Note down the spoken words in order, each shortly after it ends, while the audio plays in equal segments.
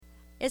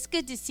It's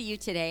good to see you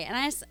today. And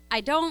I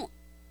don't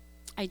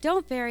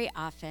very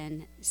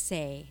often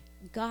say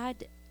God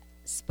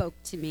spoke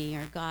to me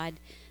or God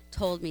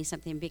told me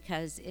something,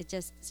 because it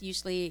just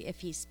usually, if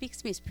he speaks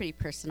to me, it's pretty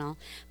personal.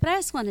 But I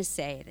just want to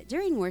say that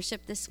during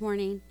worship this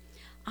morning,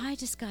 I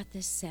just got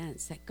this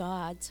sense that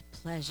God's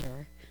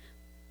pleasure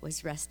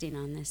was resting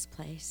on this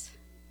place.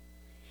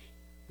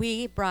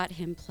 We brought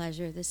him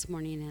pleasure this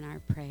morning in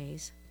our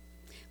praise.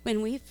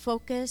 When we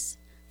focus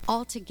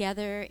all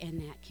together in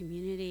that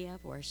community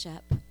of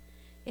worship,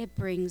 it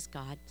brings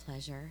God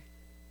pleasure.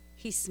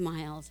 He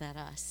smiles at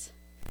us.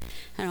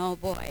 And oh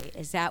boy,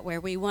 is that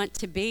where we want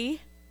to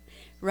be?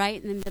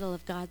 Right in the middle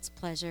of God's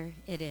pleasure,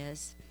 it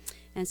is.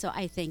 And so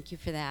I thank you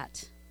for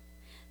that.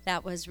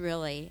 That was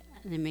really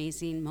an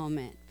amazing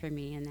moment for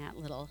me in that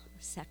little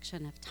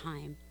section of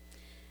time.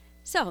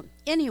 So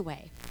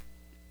anyway,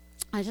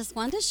 I just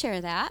wanted to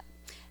share that.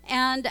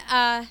 And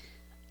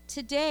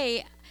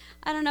today,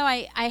 I don't know,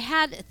 I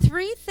had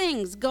three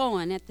things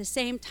going at the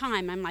same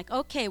time. I'm like,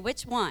 okay,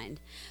 which one?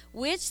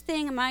 Which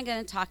thing am I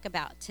going to talk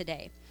about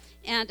today?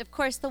 And, of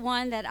course, the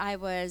one that I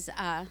was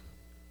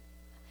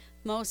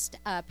most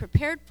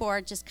prepared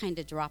for just kind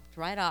of dropped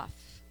right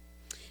off.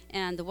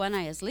 And the one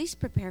I was least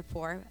prepared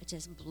for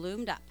just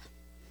bloomed up.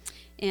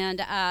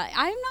 And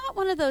I'm not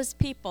one of those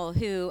people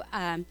who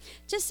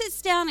just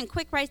sits down and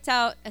quick writes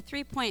out a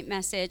 3-point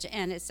message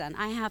and it's done.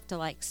 I have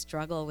to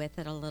struggle with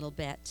it a little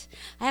bit.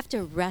 I have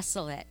to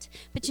wrestle it.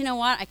 But you know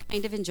what? I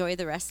kind of enjoy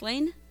the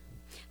wrestling.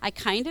 I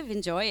kind of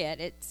enjoy it.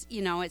 It's,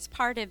 it's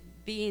part of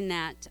being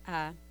that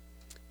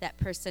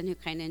person who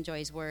kind of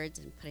enjoys words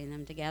and putting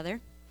them together.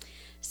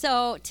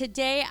 So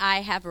today I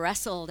have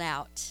wrestled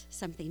out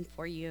something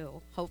for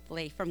you,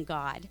 hopefully from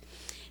God.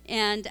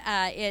 And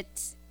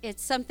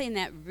it's something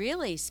that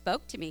really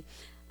spoke to me.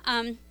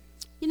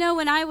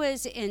 When I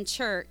was in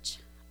church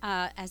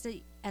as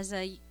a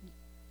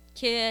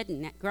kid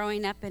and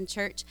growing up in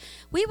church,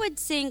 we would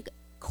sing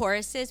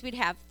choruses. We'd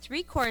have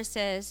 3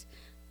 choruses,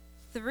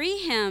 3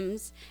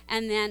 hymns,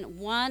 and then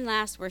one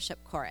last worship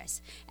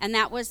chorus. And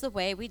that was the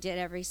way we did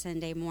every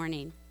Sunday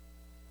morning.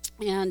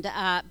 And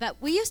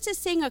but we used to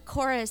sing a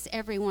chorus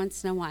every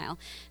once in a while,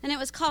 and it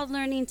was called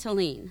Learning to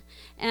Lean.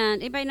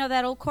 And anybody know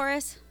that old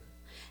chorus?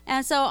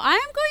 And so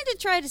I'm going to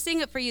try to sing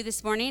it for you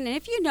this morning, and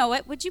if you know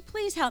it, would you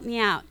please help me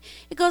out?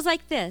 It goes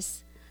like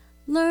this.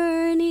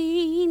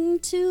 Learning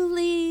to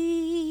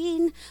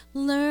lean,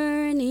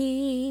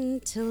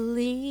 learning to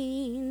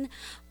lean.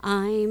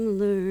 I'm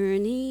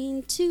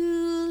learning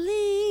to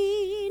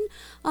lean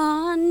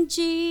on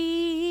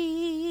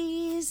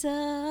Jesus,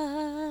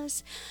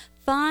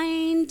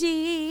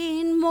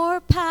 finding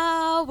more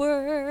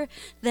power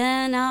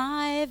than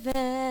I've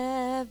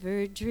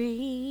ever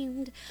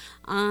dreamed.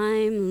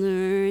 I'm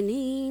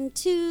learning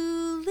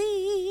to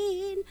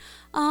lean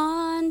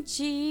on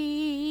Jesus.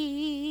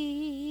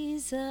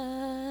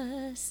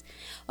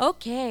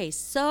 Okay,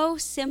 so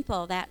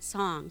simple, that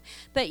song.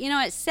 But,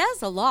 it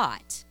says a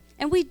lot.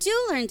 And we do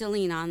learn to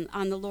lean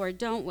on the Lord,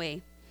 don't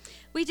we?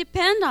 We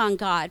depend on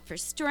God for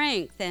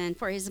strength and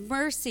for his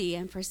mercy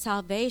and for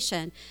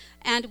salvation.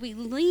 And we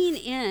lean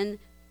in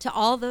to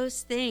all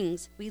those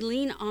things. We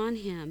lean on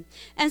him.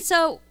 And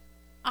so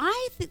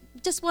I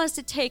just want us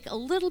to take a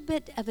little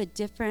bit of a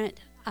different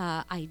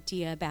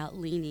idea about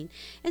leaning.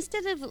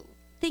 Instead of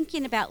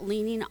thinking about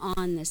leaning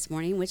on this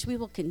morning, which we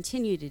will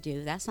continue to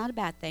do, that's not a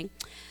bad thing,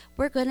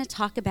 we're going to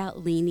talk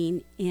about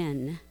leaning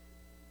in.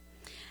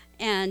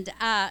 And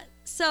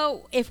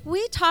so if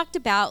we talked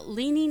about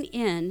leaning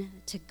in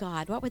to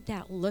God, what would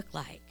that look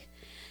like?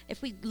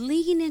 If we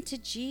lean into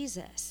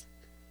Jesus,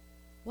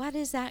 what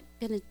is that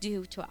going to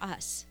do to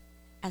us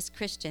as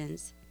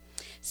Christians?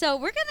 So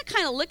we're going to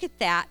kind of look at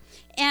that.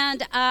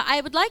 And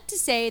I would like to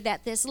say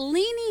that this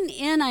leaning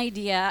in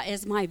idea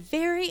is my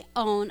very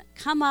own,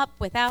 come up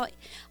without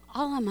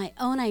all of my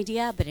own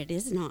idea, but it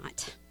is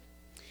not.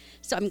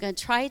 So I'm going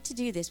to try to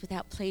do this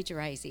without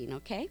plagiarizing,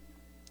 okay?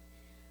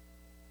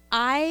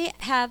 I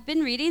have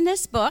been reading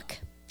this book.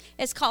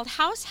 It's called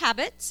House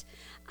Habits,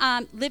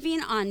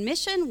 Living on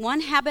Mission,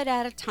 One Habit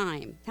at a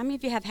Time. How many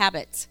of you have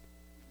habits?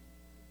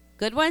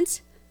 Good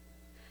ones?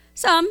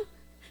 Some.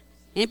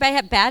 Anybody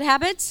have bad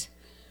habits?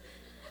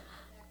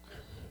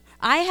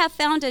 I have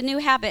found a new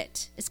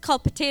habit. It's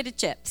called potato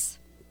chips.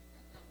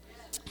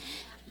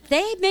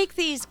 They make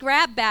these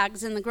grab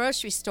bags in the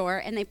grocery store,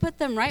 and they put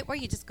them right where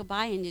you just go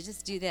by and you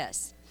just do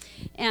this.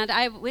 And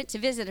I went to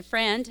visit a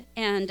friend,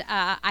 and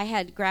I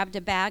had grabbed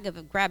a bag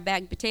of grab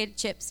bag potato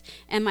chips,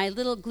 and my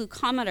little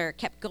glucometer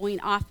kept going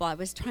off while I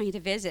was trying to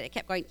visit. It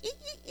kept going, ee,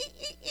 ee, ee,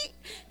 ee, ee,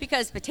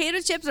 because potato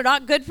chips are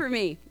not good for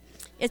me.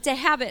 It's a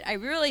habit I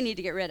really need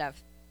to get rid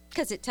of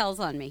because it tells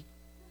on me.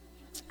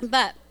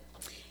 But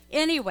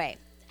anyway,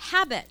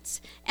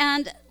 habits.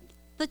 And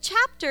the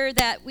chapter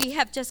that we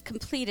have just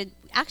completed,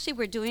 actually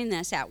we're doing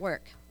this at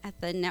work. At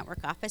the network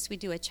office, we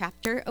do a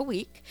chapter a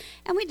week,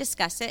 and we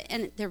discuss it,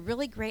 and they're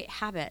really great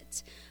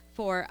habits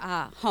for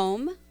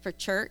home, for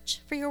church,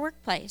 for your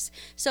workplace.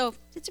 So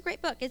it's a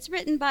great book. It's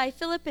written by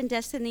Philip and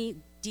Destiny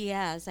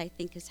Diaz, I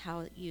think is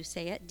how you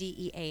say it,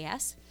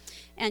 D-E-A-S.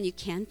 And you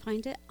can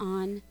find it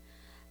on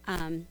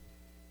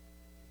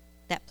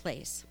that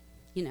place,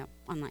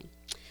 online.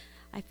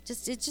 It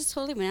just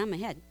totally went out of my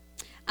head.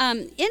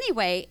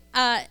 Anyway,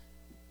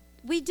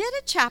 we did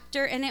a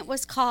chapter, and it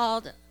was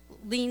called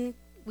We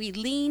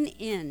Lean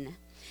In.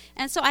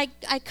 And so I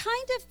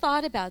kind of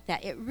thought about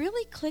that. It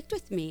really clicked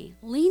with me,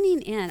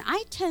 leaning in.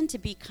 I tend to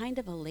be kind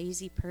of a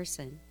lazy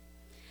person.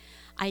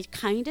 I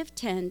kind of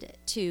tend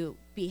to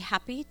be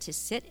happy to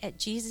sit at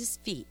Jesus'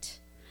 feet.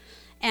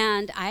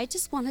 And I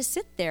just want to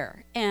sit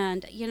there.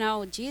 And,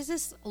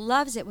 Jesus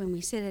loves it when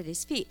we sit at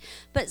his feet.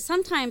 But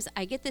sometimes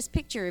I get this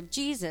picture of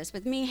Jesus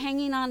with me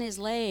hanging on his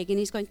leg, and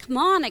he's going, come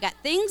on, I got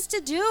things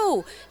to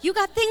do. You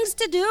got things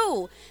to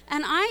do.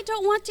 And I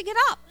don't want to get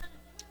up.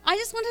 I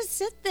just want to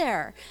sit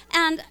there.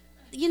 And,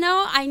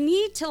 I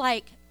need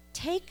to,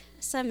 take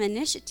some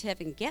initiative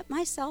and get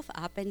myself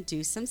up and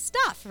do some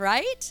stuff,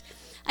 right?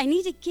 I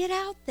need to get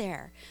out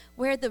there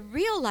where the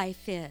real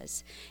life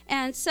is.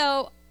 And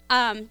so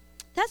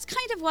that's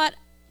kind of what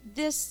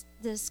this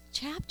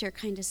chapter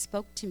kind of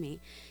spoke to me.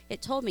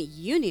 It told me,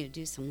 you need to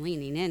do some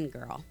leaning in,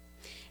 girl.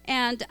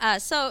 And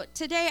so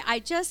today I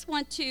just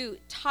want to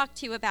talk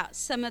to you about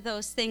some of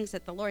those things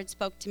that the Lord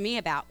spoke to me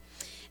about.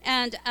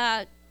 And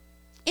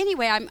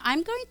anyway,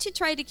 I'm going to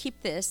try to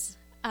keep this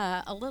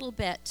a little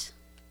bit,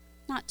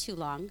 not too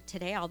long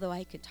today, although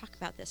I could talk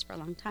about this for a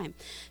long time.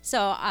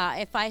 So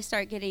if I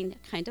start getting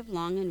kind of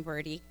long and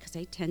wordy, because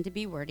I tend to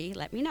be wordy,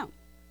 let me know.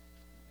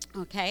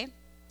 Okay?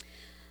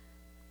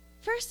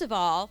 First of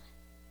all,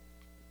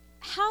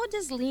 how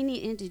does leaning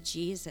into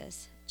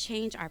Jesus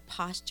change our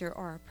posture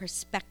or our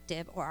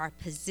perspective or our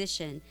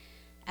position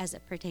as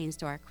it pertains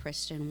to our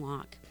Christian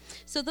walk?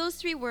 So those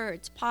three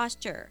words,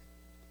 posture,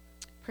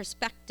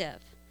 perspective,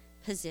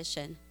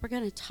 position, we're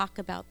going to talk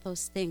about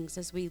those things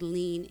as we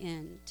lean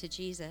in to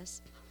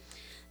Jesus.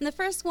 And the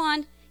first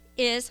one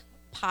is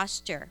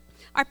posture.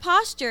 Our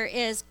posture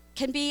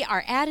can be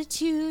our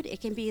attitude.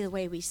 It can be the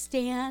way we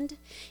stand.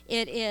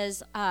 It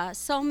is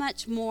so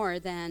much more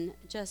than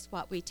just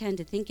what we tend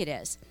to think it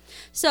is.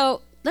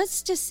 So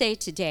let's just say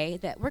today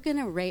that we're going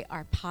to rate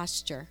our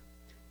posture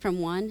from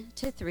 1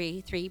 to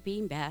 3, 3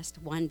 being best,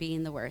 1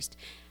 being the worst.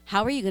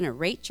 How are you going to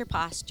rate your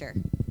posture?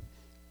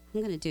 I'm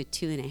going to do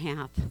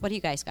 2.5. What do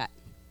you guys got?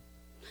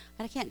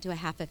 I can't do a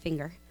half a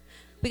finger.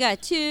 We got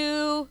a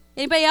 2.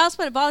 Anybody else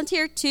want to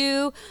volunteer?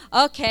 2.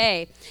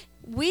 Okay.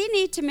 We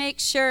need to make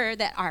sure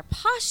that our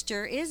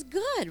posture is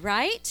good,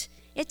 right?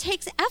 It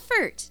takes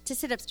effort to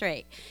sit up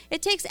straight.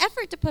 It takes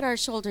effort to put our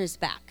shoulders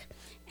back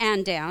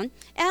and down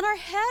and our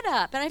head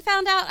up. And I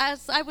found out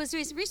as I was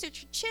doing some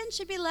research, your chin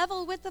should be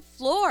level with the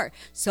floor.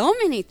 So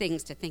many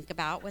things to think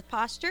about with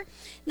posture.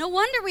 No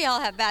wonder we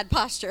all have bad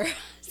posture.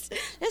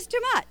 It's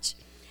too much.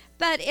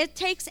 But it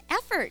takes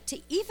effort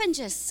to even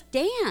just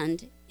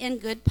stand in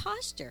good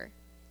posture.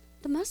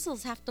 The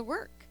muscles have to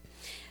work.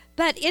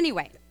 But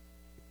anyway,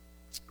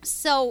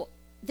 so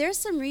there's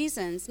some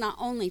reasons, not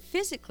only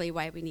physically,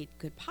 why we need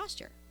good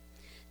posture.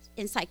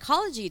 In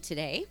psychology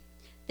today,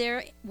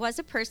 there is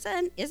a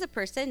person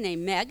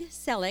named Meg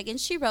Selig, and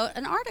she wrote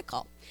an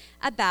article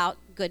about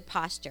good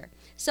posture.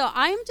 So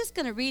I'm just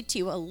going to read to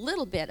you a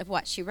little bit of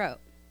what she wrote.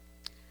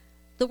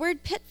 The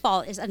word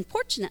pitfall is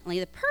unfortunately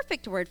the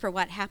perfect word for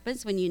what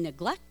happens when you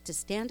neglect to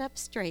stand up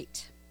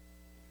straight.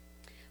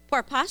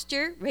 Poor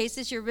posture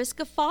raises your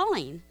risk of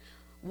falling.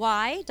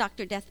 Why?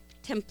 Dr.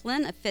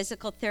 Templin, a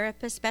physical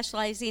therapist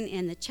specializing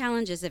in the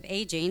challenges of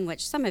aging,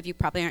 which some of you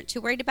probably aren't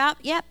too worried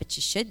about yet, but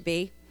you should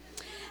be,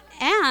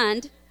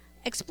 and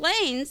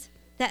explains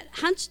that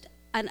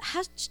a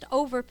hunched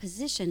over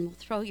position will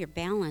throw your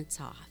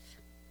balance off.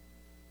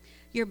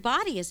 Your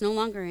body is no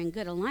longer in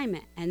good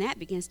alignment, and that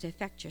begins to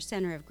affect your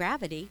center of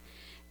gravity.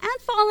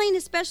 And falling,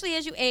 especially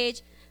as you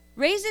age,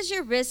 raises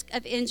your risk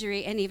of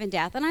injury and even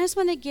death. And I just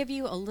want to give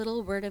you a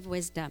little word of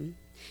wisdom.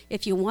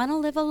 If you want to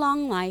live a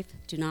long life,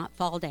 do not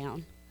fall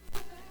down.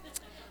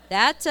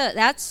 That's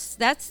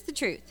the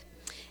truth.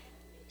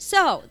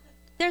 So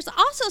there's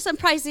also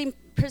surprising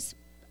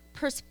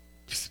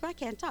I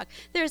can't talk.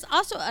 There's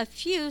also a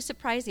few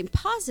surprising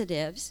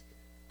positives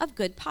of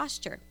good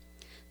posture.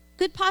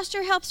 Good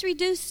posture helps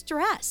reduce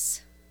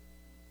stress.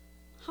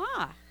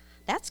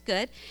 That's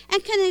good.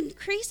 And can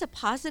increase a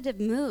positive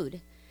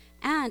mood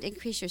and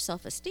increase your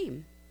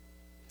self-esteem.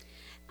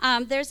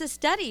 There's a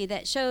study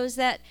that shows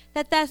that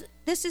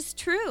this is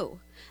true.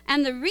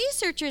 And the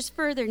researchers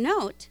further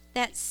note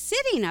that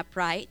sitting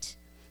upright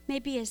may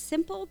be a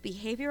simple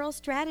behavioral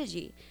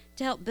strategy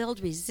to help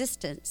build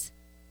resistance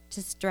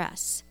to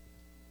stress.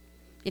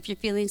 If you're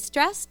feeling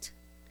stressed,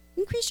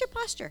 increase your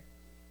posture.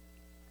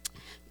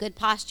 Good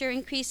posture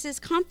increases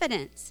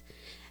confidence.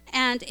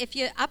 And if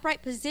you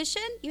upright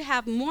position, you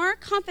have more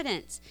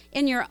confidence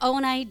in your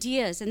own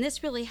ideas. And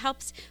this really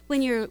helps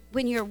when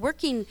you're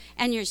working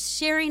and you're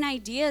sharing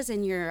ideas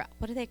and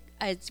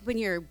when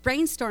you're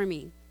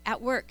brainstorming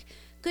at work.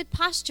 Good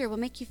posture will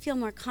make you feel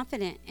more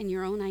confident in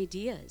your own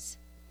ideas.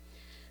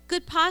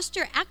 Good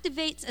posture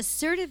activates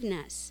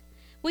assertiveness.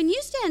 When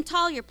you stand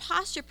tall, your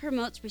posture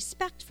promotes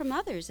respect from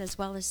others as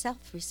well as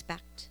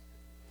self-respect.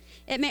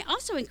 It may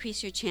also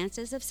increase your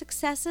chances of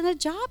success in a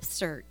job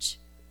search.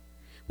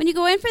 When you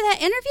go in for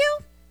that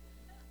interview,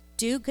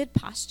 do good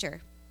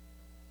posture.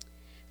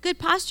 Good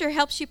posture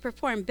helps you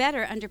perform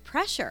better under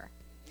pressure.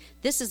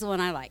 This is the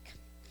one I like.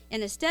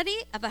 In a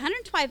study of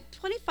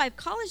 125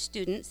 college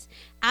students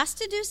asked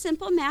to do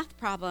simple math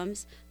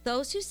problems,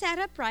 those who sat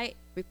upright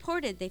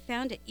reported they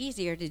found it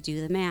easier to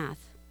do the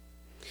math.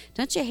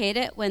 Don't you hate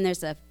it when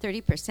there's a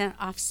 30%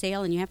 off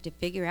sale and you have to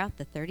figure out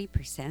the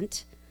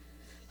 30%?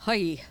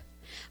 Hoy,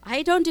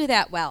 I don't do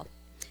that well.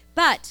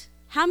 But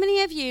how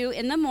many of you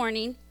in the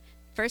morning,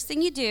 first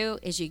thing you do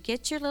is you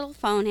get your little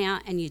phone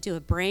out and you do a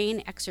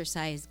brain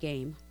exercise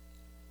game?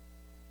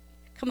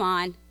 Come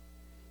on.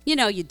 You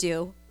know you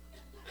do.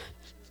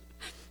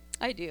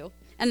 I do.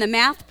 And the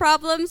math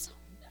problems,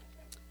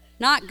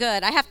 not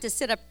good. I have to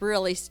sit up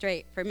really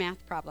straight for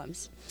math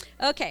problems.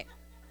 Okay.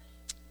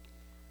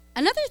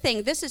 Another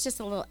thing, this is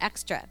just a little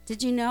extra.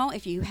 Did you know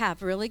if you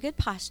have really good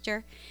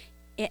posture,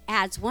 it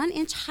adds 1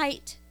 inch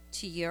height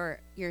to your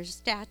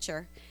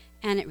stature,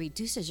 and it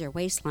reduces your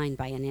waistline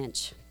by 1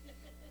 inch.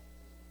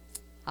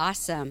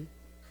 Awesome.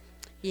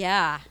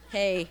 Yeah.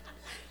 Hey,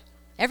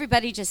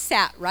 everybody just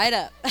sat right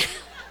up.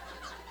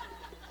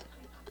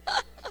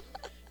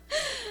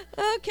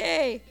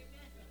 Okay.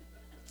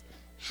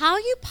 How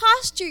you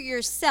posture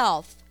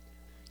yourself,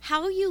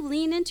 how you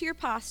lean into your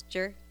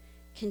posture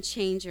can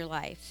change your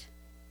life.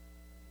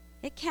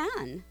 It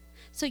can.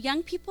 So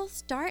young people,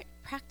 start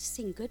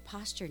practicing good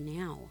posture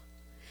now.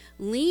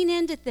 Lean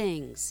into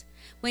things.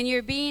 When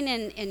you're being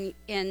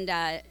in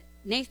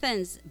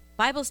Nathan's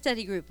Bible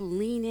study group,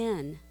 lean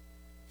in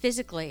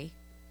physically.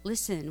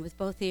 Listen with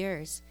both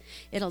ears.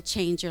 It'll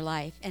change your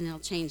life, and it'll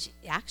change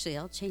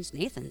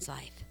Nathan's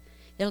life.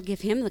 It'll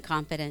give him the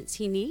confidence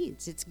he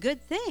needs. It's a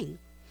good thing.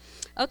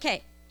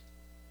 Okay.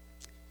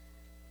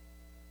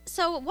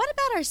 So what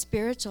about our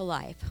spiritual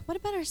life? What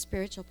about our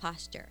spiritual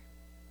posture?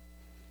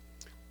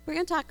 We're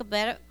going to talk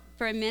about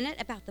for a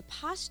minute about the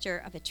posture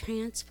of a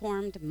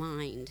transformed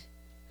mind.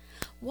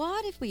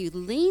 What if we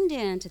leaned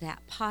into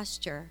that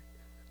posture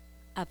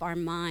of our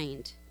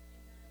mind?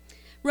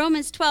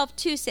 Romans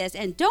 12:2 says,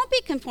 "And don't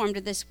be conformed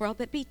to this world,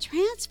 but be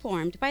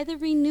transformed by the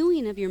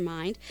renewing of your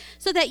mind,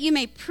 so that you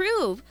may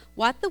prove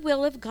what the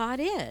will of God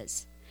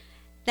is,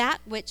 that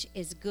which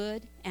is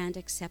good and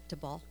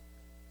acceptable."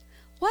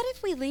 What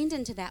if we leaned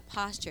into that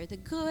posture, the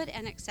good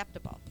and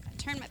acceptable?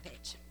 Turn my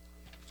page.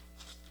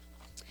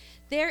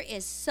 There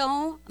is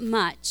so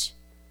much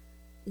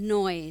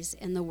noise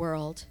in the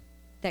world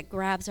that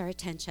grabs our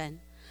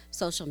attention.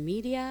 Social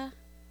media,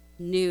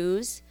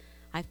 news.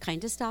 I've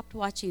kind of stopped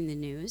watching the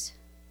news.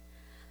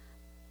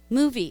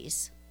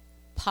 Movies,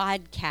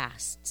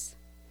 podcasts.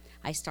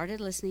 I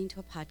started listening to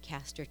a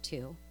podcast or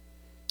two.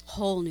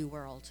 Whole new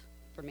world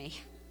for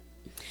me.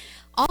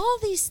 All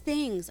these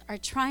things are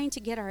trying to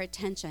get our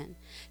attention.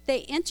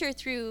 They enter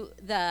through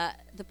the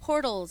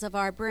portals of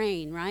our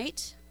brain,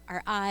 right?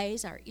 Our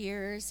eyes, our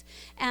ears,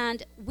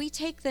 and we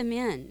take them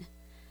in.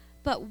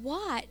 But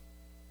what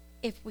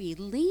if we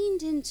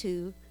leaned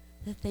into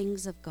the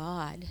things of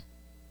God?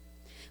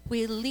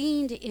 We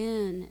leaned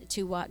in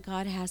to what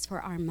God has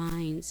for our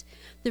minds,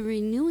 the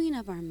renewing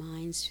of our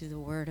minds through the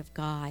Word of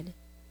God,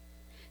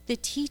 the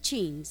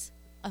teachings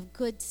of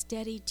good,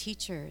 steady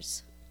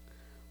teachers,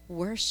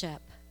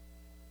 worship.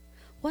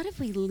 What if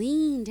we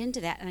leaned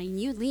into that?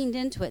 And you leaned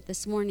into it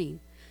this morning.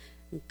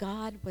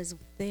 God was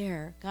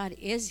there. God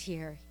is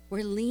here.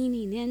 We're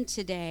leaning in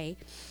today.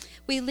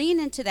 We lean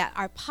into that.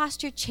 Our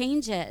posture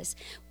changes.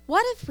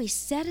 What if we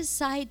set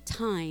aside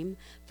time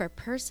for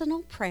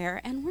personal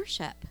prayer and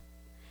worship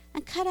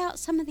and cut out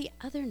some of the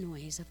other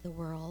noise of the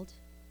world?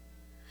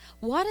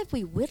 What if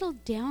we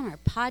whittled down our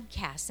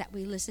podcasts that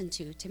we listen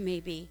to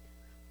maybe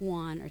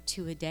 1 or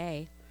 2 a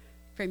day?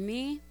 For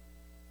me,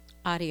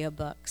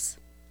 audiobooks.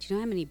 Do you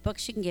know how many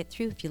books you can get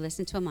through if you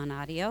listen to them on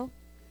audio?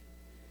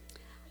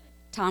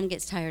 Tom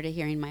gets tired of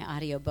hearing my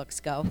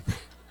audiobooks go.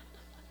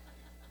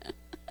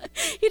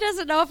 He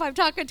doesn't know if I'm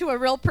talking to a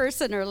real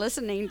person or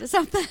listening to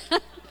something.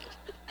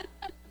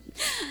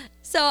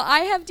 So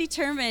I have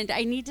determined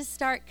I need to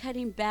start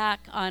cutting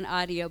back on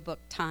audiobook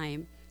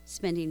time,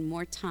 spending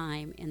more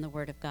time in the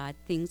Word of God,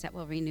 things that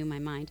will renew my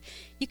mind.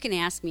 You can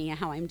ask me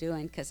how I'm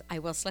doing because I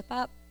will slip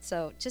up.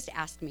 So just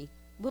ask me.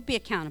 We'll be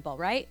accountable,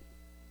 right?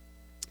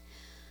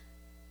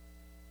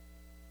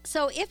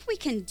 So if we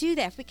can do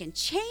that, if we can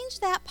change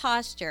that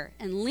posture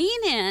and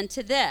lean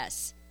into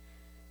this,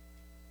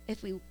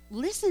 if we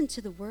listen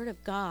to the Word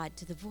of God,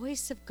 to the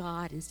voice of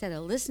God, instead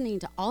of listening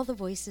to all the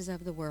voices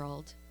of the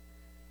world,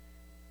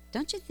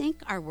 don't you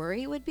think our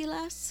worry would be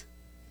less?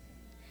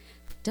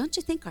 Don't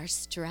you think our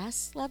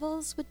stress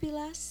levels would be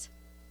less?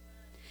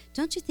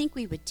 Don't you think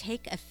we would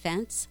take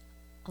offense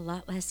a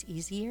lot less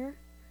easier?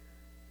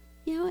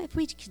 You know, if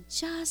we could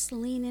just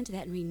lean into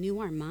that and renew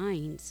our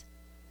minds.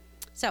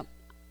 So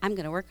I'm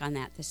going to work on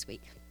that this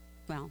week.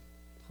 Well,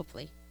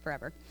 hopefully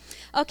forever.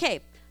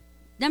 Okay,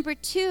 number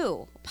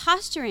 2,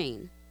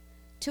 posturing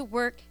to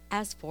work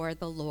as for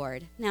the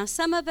Lord. Now,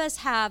 some of us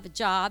have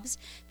jobs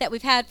that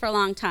we've had for a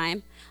long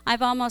time.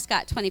 I've almost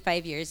got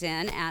 25 years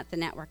in at the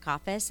network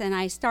office, and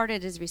I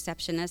started as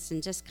receptionist,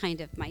 and just kind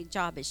of my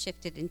job has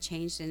shifted and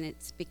changed, and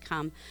it's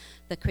become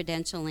the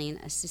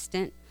credentialing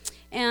assistant.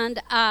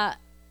 And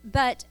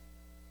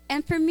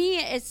for me,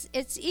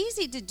 it's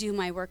easy to do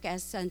my work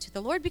as unto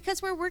the Lord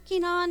because we're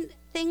working on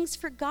things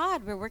for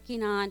God. We're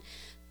working on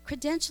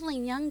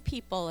credentialing young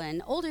people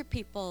and older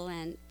people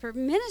and for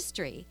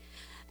ministry.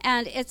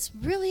 And it's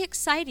really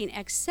exciting,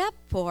 except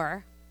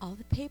for all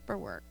the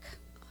paperwork.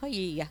 Oh,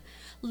 yeah.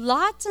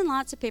 Lots and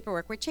lots of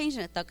paperwork. We're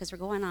changing it, though, because we're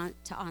going on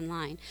to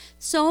online.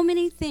 So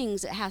many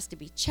things that has to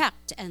be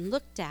checked and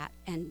looked at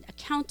and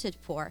accounted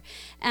for.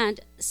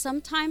 And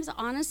sometimes,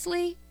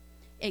 honestly,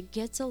 it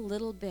gets a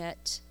little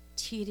bit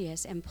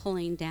tedious and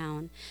pulling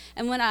down.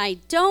 And when I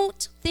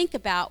don't think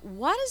about,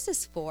 what is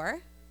this for?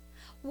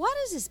 What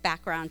is this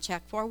background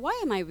check for? Why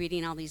am I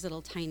reading all these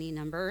little tiny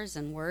numbers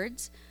and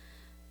words?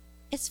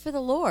 It's for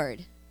the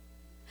Lord.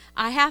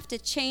 I have to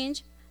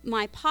change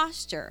my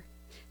posture,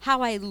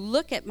 how I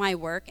look at my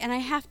work, and I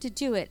have to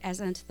do it as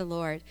unto the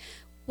Lord.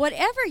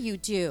 Whatever you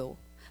do,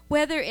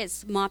 whether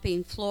it's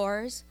mopping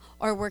floors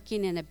or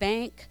working in a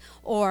bank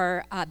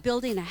or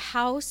building a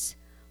house,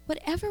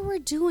 whatever we're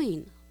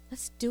doing,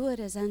 let's do it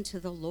as unto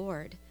the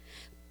Lord.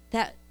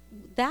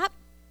 That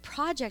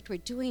project we're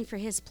doing for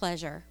his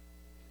pleasure.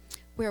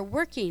 We're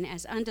working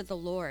as unto the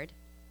Lord.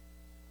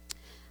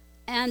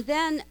 And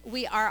then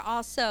we are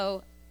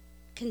also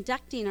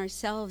conducting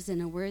ourselves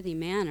in a worthy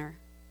manner.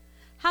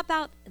 How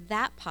about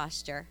that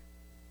posture?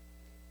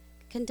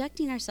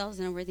 Conducting ourselves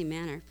in a worthy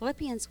manner.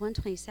 Philippians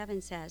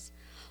 1:27 says,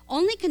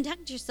 "Only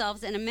conduct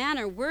yourselves in a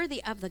manner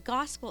worthy of the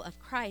gospel of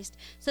Christ,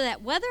 so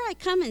that whether I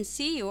come and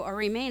see you or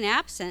remain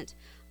absent,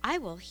 I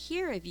will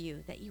hear of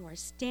you that you are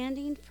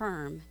standing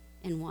firm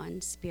in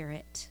one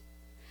spirit."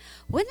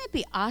 Wouldn't it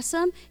be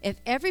awesome if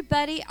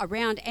everybody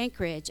around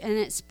Anchorage and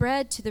it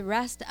spread to the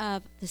rest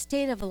of the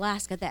state of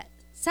Alaska that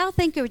South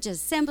Anchorage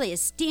Assembly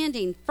is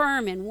standing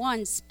firm in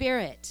one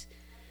spirit?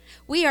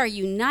 We are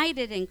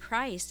united in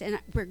Christ, and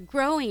we're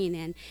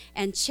growing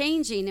and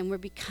changing, and we're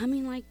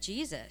becoming like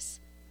Jesus.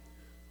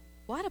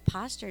 What a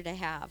posture to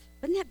have.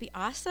 Wouldn't that be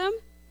awesome?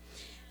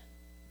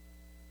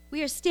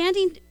 We are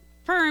standing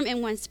firm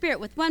in one spirit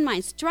with one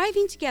mind,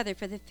 striving together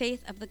for the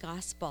faith of the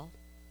gospel.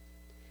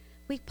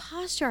 We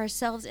posture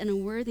ourselves in a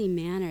worthy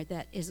manner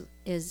that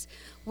is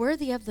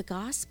worthy of the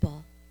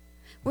gospel.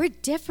 We're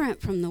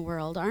different from the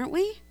world, aren't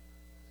we?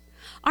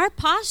 Our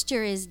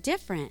posture is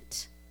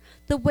different.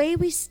 The way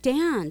we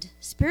stand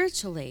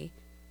spiritually,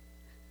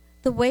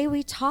 the way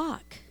we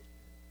talk,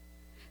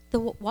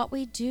 what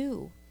we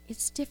do,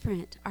 it's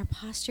different. Our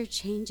posture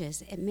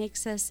changes. It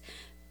makes us,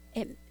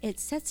 it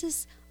sets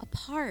us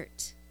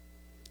apart.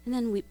 And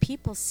then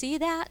people see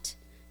that,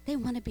 they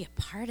want to be a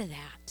part of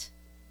that.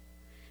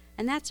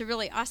 And that's a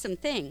really awesome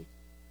thing.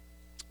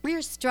 We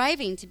are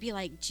striving to be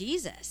like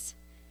Jesus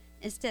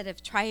instead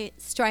of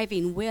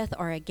striving with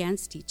or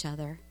against each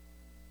other.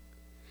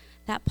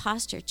 That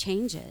posture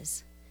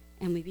changes,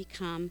 and we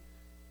become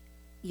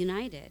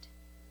united.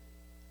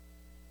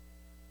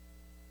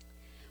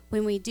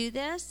 When we do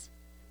this,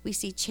 we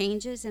see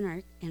changes in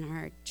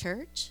our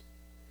church.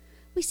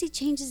 We see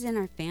changes in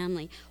our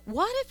family.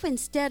 What if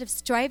instead of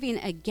striving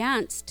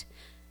against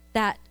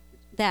that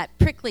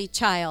prickly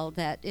child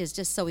that is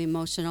just so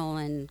emotional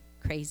and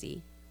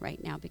crazy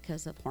right now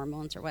because of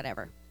hormones or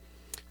whatever?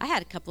 I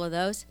had a couple of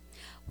those.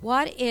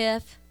 What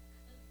if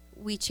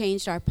we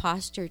changed our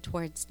posture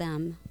towards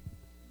them?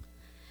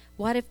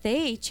 What if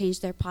they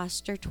changed their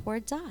posture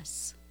towards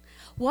us?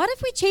 What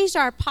if we changed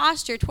our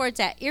posture towards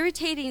that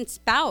irritating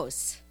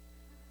spouse?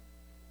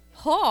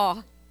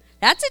 Oh,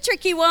 that's a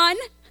tricky one.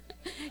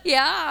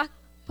 Yeah.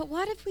 But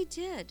what if we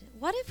did?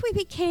 What if we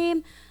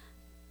became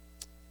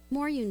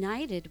more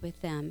united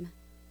with them?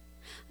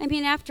 I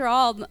mean, after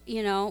all,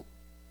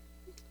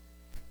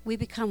 we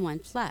become one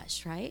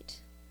flesh, right?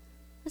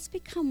 Let's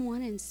become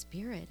one in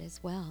spirit as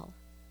well.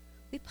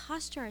 We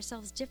posture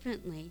ourselves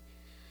differently.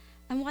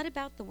 And what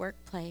about the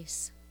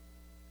workplace?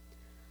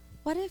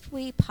 What if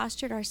we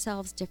postured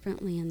ourselves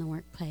differently in the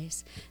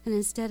workplace, and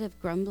instead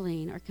of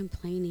grumbling or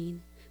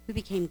complaining, we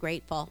became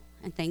grateful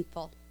and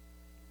thankful,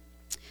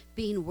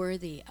 being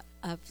worthy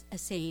of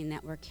saying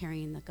that we're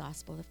carrying the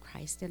gospel of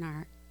Christ in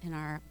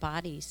our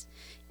bodies,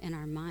 in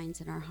our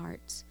minds, in our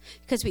hearts?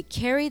 Because we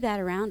carry that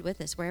around with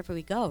us wherever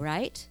we go,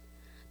 right?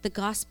 The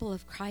gospel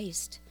of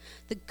Christ,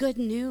 the good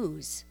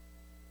news.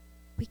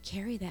 We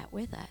carry that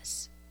with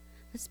us.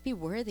 Let's be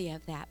worthy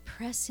of that.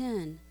 Press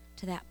in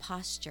to that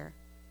posture.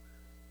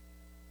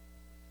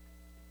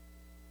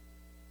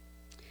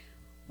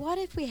 What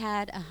if we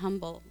had a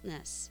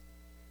humbleness,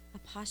 a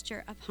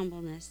posture of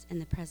humbleness in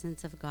the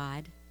presence of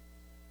God?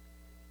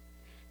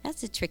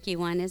 That's a tricky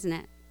one, isn't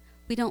it?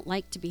 We don't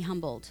like to be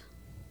humbled.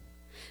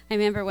 I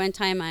remember one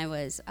time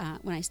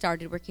when I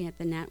started working at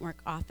the network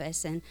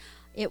office, and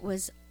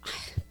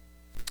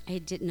I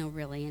didn't know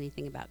really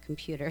anything about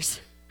computers.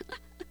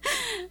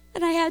 I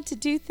and I had to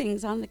do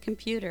things on the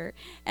computer,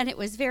 and it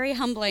was very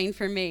humbling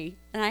for me.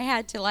 And I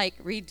had to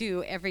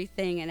redo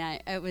everything, and I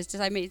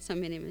made so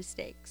many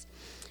mistakes.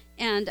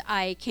 And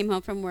I came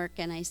home from work,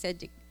 and I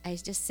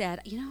just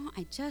said,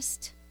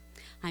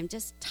 I'm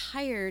just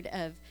tired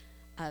of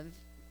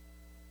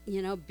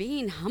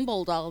being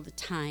humbled all the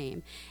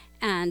time,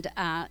 and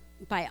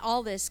by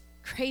all this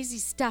crazy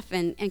stuff.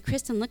 And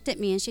Kristen looked at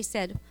me and she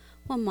said,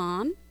 well,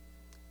 Mom,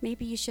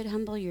 maybe you should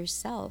humble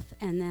yourself,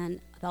 and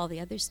then all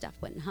the other stuff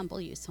wouldn't humble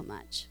you so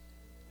much.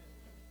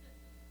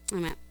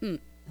 I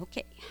went,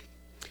 okay.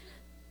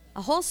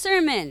 A whole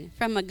sermon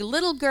from a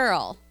little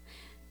girl,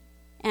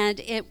 and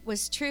it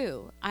was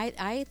true.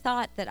 I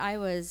thought that I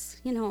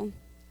was,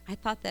 I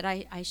thought that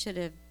I should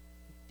have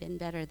been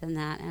better than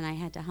that, and I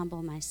had to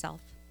humble myself.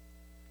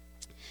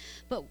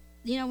 But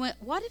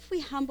what if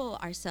we humble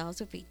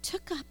ourselves, if we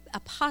took up a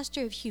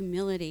posture of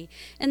humility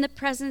in the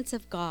presence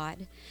of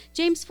God?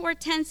 James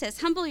 4:10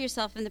 says, humble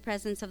yourself in the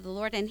presence of the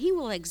Lord, and he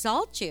will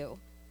exalt you.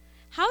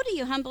 How do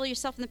you humble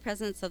yourself in the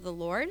presence of the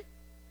Lord?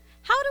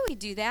 How do we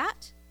do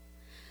that?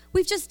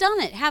 We've just done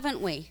it, haven't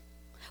we?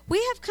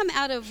 We have come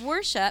out of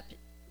worship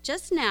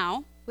just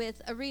now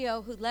with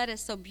Ario, who led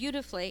us so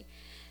beautifully,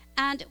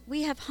 and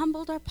we have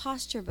humbled our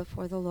posture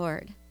before the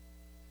Lord.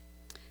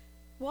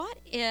 What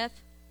if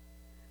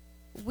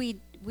we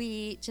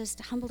just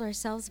humbled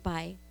ourselves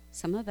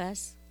some of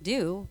us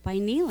do, by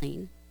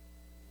kneeling?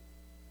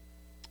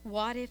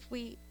 What if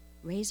we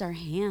raise our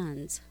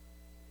hands?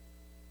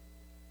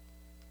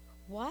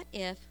 What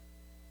if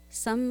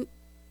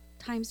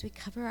sometimes we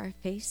cover our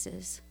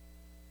faces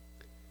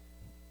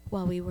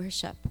while we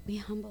worship? We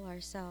humble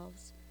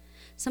ourselves.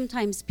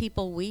 Sometimes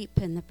people weep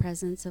in the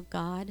presence of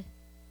God.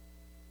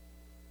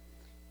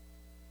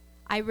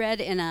 I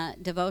read in a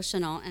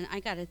devotional, and I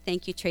got to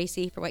thank you,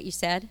 Tracy, for what you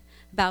said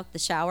about the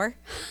shower,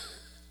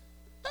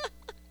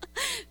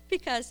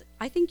 because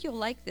I think you'll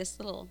like this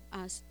little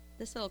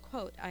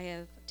quote I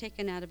have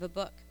taken out of a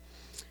book.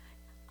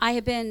 I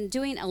have been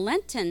doing a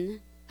Lenten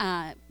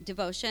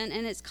devotion,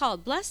 and it's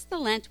called Bless the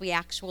Lent We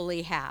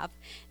Actually Have,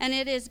 and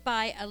it is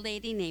by a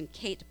lady named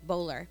Kate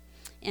Bowler,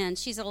 and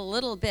she's a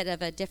little bit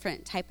of a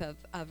different type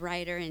of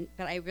writer,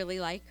 but I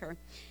really like her.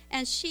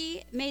 And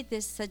she made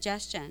this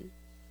suggestion.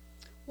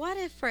 What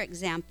if, for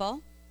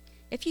example,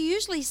 if you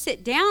usually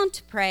sit down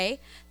to pray,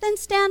 then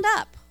stand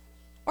up,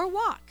 or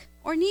walk,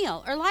 or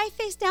kneel, or lie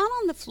face down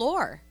on the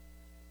floor,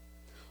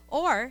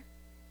 or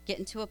get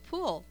into a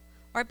pool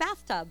or a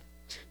bathtub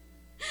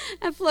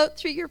and float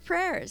through your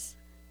prayers.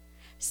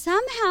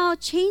 Somehow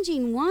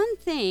changing one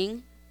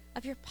thing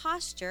of your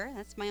posture,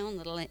 that's my own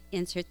little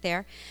insert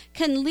there,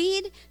 can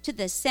lead to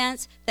the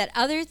sense that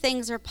other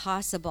things are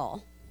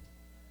possible.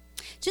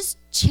 Just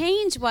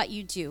change what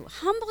you do.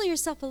 Humble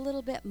yourself a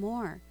little bit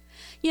more.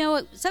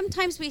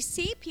 Sometimes we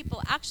see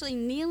people actually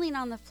kneeling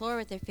on the floor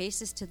with their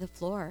faces to the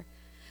floor.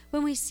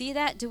 When we see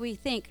that, do we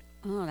think,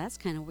 oh, that's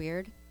kind of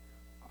weird?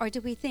 Or do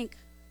we think,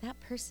 that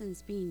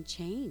person's being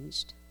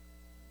changed?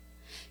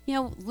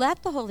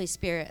 Let the Holy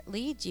Spirit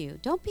lead you.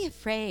 Don't be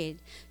afraid.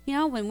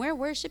 When we're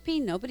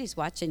worshiping, nobody's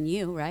watching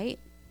you, right?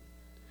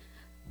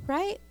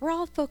 Right? We're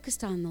all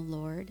focused on the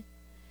Lord.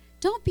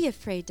 Don't be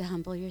afraid to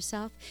humble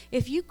yourself.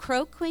 If you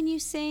croak when you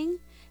sing,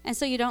 and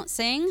so you don't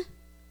sing,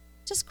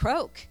 just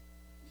croak.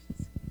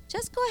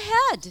 Just go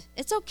ahead.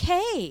 It's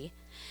okay.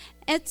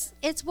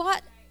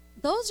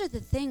 Those are the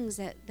things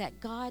that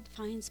God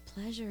finds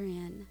pleasure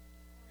in.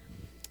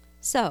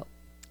 So,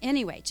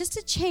 anyway, just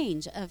a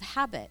change of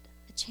habit,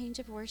 a change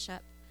of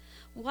worship.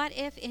 What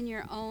if in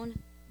your own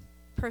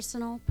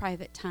personal,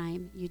 private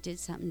time, you did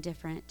something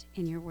different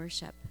in your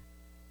worship?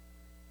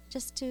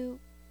 Just to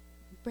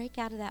break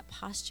out of that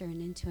posture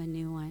and into a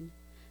new one,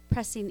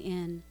 pressing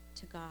in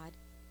to God.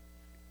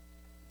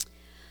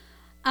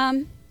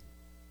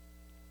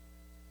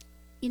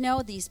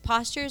 These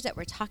postures that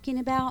we're talking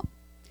about,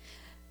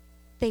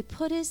 they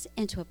put us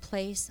into a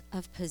place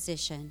of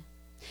position.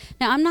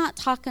 Now, I'm not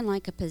talking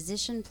like a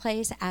position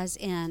place as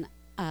in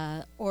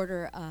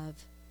order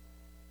of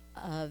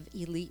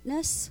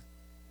eliteness.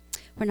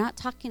 We're not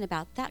talking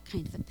about that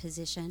kind of a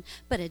position,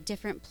 but a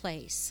different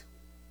place.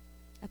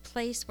 A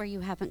place where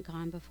you haven't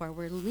gone before.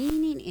 We're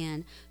leaning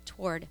in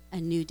toward a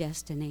new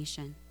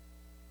destination.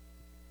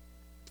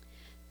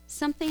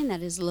 Something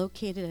that is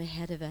located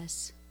ahead of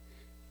us.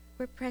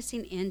 We're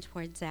pressing in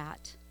towards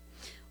that.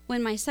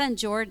 When my son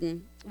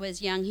Jordan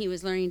was young, he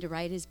was learning to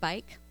ride his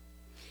bike.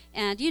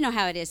 And you know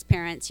how it is,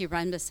 parents. You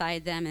run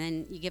beside them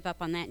and you give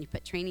up on that and you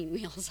put training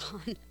wheels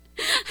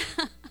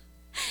on.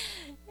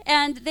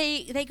 And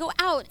they go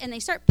out and they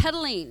start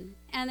pedaling.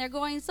 And they're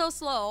going so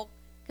slow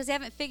because they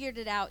haven't figured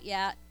it out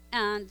yet.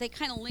 And they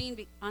kind of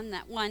lean on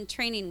that one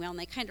training wheel and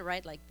they kind of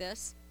ride like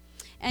this.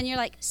 And you're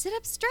like, sit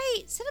up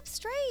straight, sit up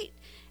straight.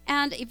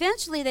 And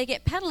eventually they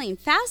get pedaling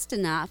fast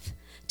enough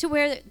to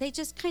where they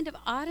just kind of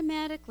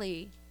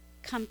automatically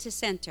come to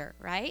center,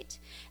 right?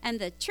 And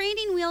the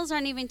training wheels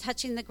aren't even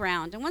touching the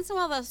ground. And once in a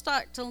while they'll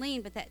start to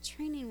lean, but that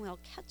training wheel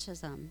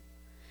catches them.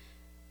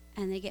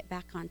 And they get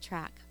back on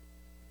track.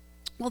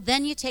 Well,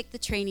 then you take the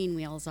training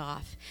wheels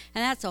off,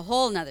 and that's a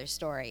whole nother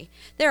story.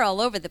 They're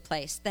all over the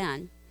place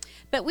then.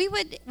 But we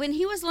would, when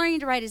he was learning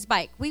to ride his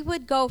bike, we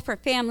would go for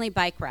family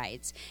bike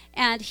rides,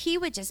 and he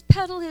would just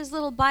pedal his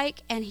little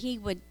bike, and he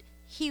would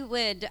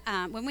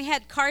when we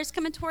had cars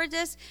coming towards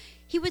us,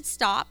 he would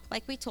stop,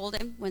 like we told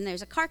him, when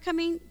there's a car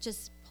coming,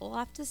 just pull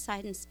off to the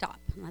side and stop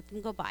and let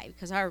them go by,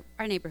 because our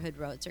neighborhood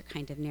roads are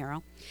kind of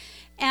narrow.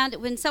 And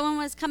when someone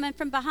was coming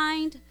from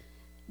behind,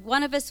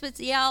 one of us would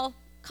yell,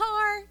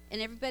 "Car,"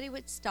 and everybody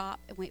would stop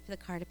and wait for the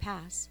car to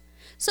pass.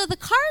 So the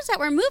cars that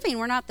were moving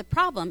were not the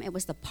problem, it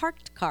was the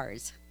parked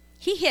cars.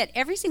 He hit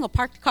every single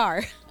parked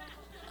car.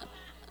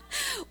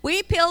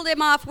 We peeled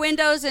him off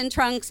windows and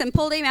trunks and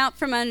pulled him out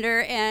from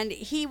under, and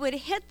he would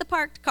hit the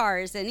parked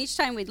cars, and each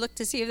time we'd look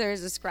to see if there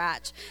was a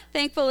scratch.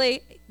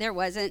 Thankfully, there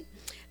wasn't.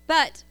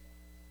 But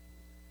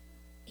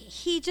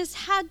he just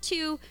had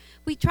to,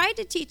 we tried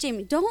to teach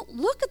him, don't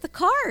look at the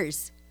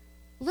cars.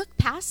 Look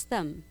past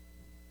them.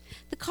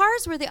 The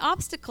cars were the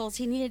obstacles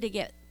he needed to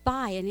get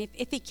by, and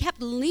if he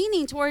kept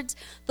leaning towards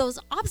those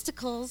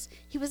obstacles,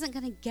 he wasn't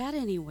going to get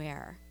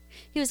anywhere.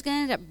 He was going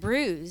to end up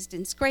bruised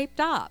and scraped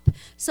up.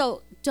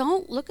 So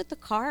don't look at the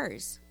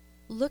cars.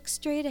 Look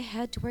straight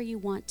ahead to where you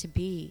want to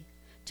be,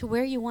 to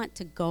where you want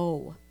to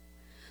go.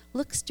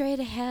 Look straight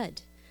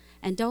ahead,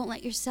 and don't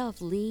let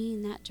yourself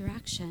lean that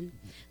direction.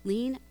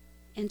 Lean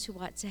into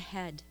what's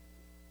ahead.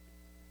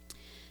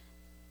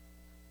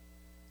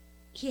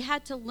 He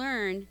had to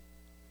learn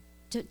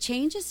to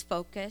change his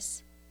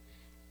focus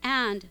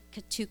and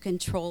to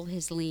control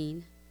his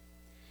lean.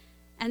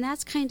 And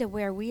that's kind of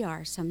where we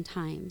are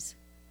sometimes.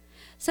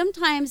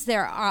 Sometimes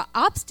there are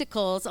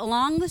obstacles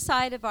along the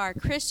side of our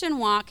Christian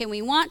walk, and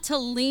we want to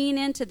lean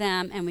into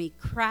them, and we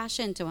crash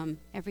into them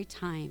every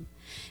time.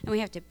 And we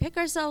have to pick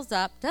ourselves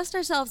up, dust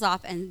ourselves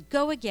off, and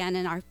go again.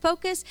 And our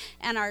focus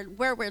and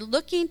where we're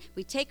looking,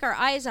 we take our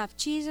eyes off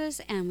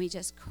Jesus, and we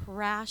just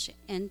crash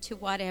into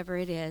whatever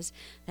it is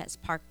that's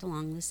parked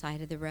along the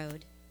side of the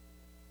road.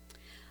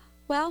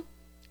 Well,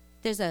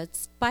 there's a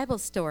Bible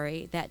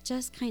story that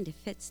just kind of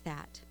fits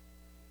that.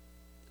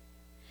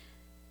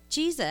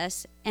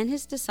 Jesus and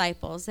his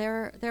disciples,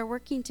 they're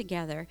working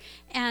together,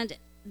 and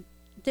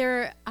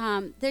they're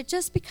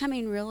just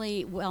becoming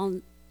really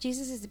well.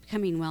 Jesus is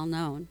becoming well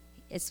known.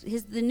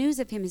 The news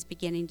of him is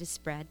beginning to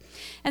spread.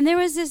 And there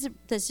was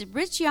this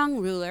rich young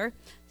ruler,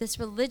 this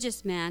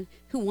religious man,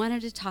 who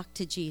wanted to talk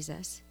to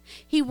Jesus.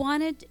 He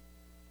wanted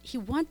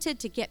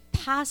to get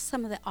past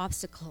some of the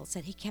obstacles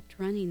that he kept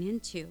running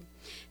into.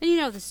 And you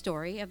know the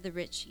story of the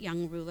rich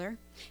young ruler.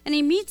 And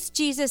he meets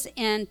Jesus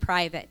in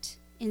private,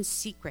 in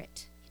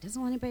secret. He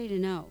doesn't want anybody to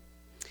know.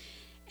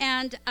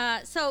 And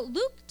so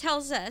Luke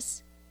tells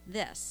us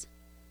this.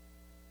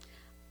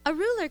 A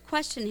ruler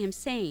questioned him,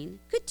 saying,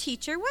 "Good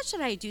teacher, what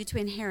should I do to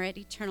inherit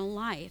eternal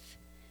life?"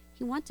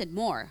 He wanted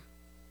more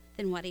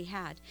than what he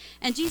had.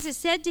 And Jesus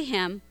said to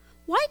him,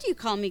 "Why do you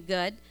call me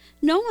good?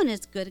 No one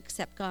is good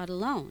except God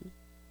alone.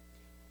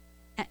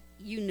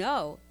 You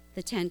know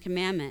the 10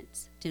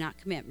 Commandments. Do not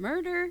commit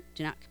murder,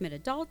 do not commit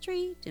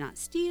adultery, do not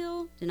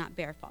steal, do not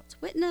bear false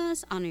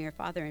witness, honor your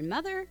father and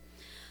mother."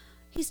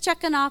 He's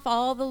checking off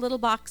all the little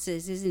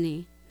boxes, isn't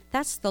he?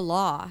 That's the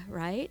law,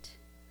 right?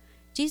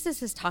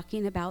 Jesus is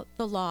talking about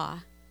the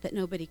law that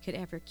nobody could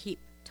ever keep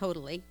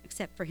totally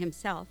except for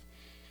himself.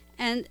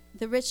 And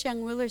the rich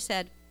young ruler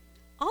said,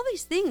 "All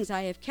these things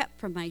I have kept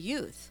from my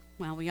youth."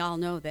 Well, we all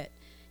know that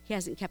he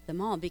hasn't kept them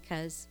all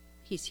because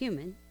he's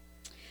human.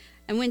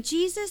 And when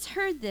Jesus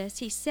heard this,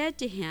 he said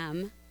to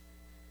him,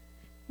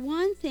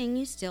 "One thing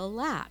you still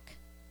lack."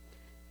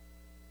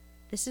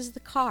 This is the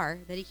car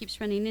that he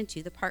keeps running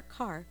into, the parked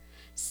car.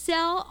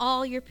 "Sell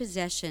all your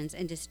possessions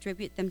and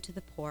distribute them to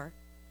the poor,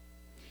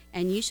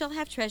 and you shall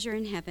have treasure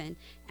in heaven,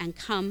 and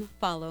come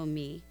follow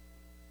me."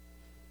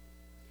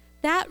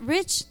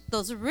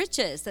 Those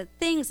riches, the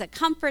things, the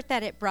comfort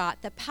that it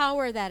brought, the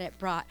power that it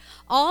brought,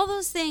 all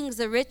those things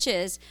the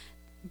riches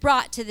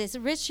brought to this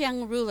rich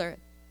young ruler,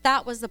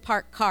 that was the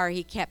parked car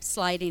he kept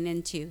sliding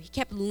into. He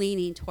kept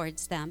leaning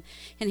towards them,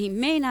 and he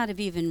may not have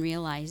even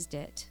realized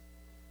it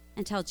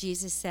until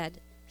Jesus said,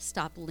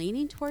 "Stop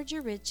leaning towards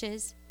your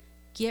riches,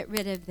 get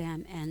rid of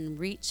them, and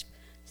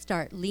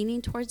start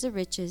leaning towards the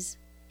riches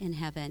in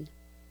heaven."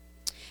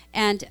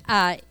 And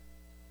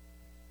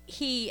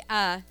he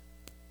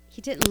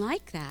didn't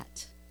like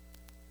that.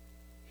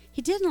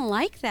 He didn't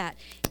like that.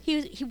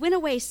 He went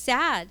away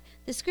sad.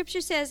 The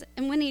scripture says,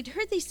 and when he'd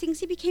heard these things,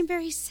 he became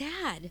very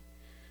sad,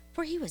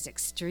 for he was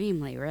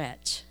extremely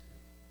rich.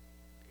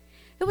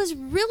 It was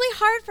really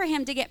hard for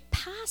him to get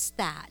past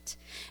that.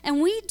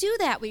 And we do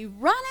that. We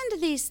run into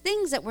these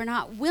things that we're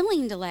not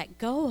willing to let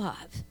go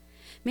of.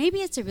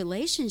 Maybe it's a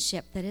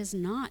relationship that is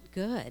not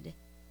good.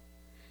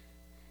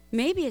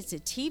 Maybe it's a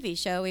TV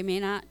show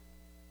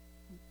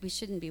we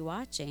shouldn't be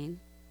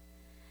watching.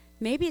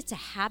 Maybe it's a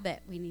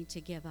habit we need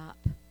to give up.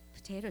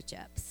 Potato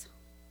chips.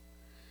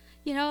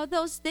 You know,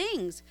 those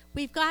things.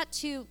 We've got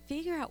to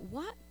figure out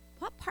what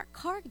parked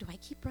car do I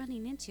keep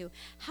running into?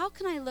 How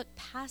can I look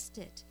past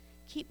it?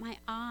 Keep my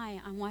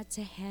eye on what's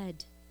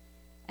ahead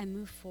and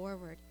move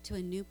forward to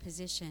a new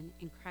position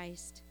in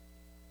Christ.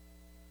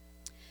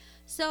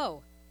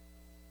 So,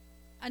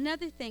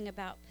 another thing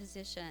about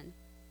position.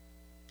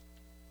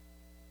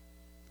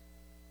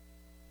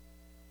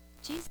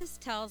 Jesus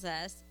tells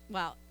us,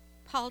 well,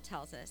 Paul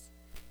tells us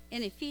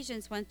in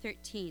Ephesians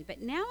 1:13,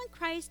 but now in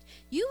Christ,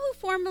 you who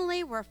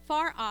formerly were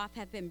far off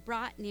have been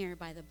brought near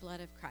by the blood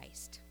of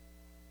Christ.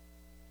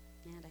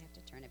 And I have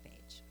to turn a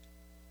page.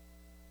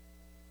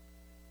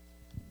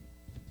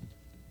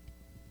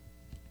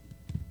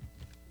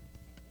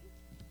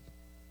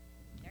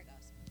 There it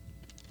goes.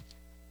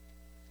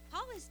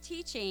 Paul is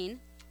teaching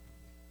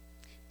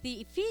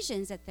the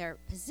Ephesians that their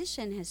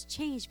position has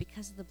changed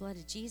because of the blood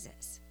of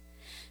Jesus.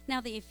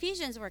 Now, the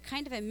Ephesians were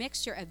kind of a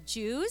mixture of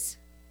Jews,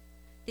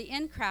 the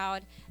in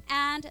crowd,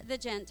 and the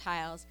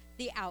Gentiles,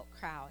 the out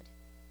crowd.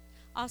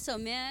 Also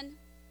men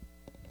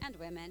and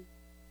women.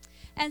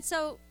 And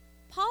so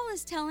Paul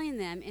is telling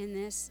them in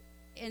this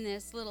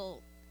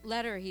little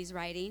letter he's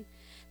writing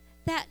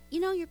that,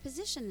 your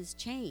position has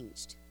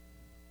changed.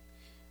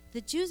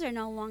 The Jews are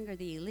no longer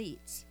the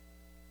elites,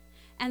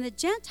 and the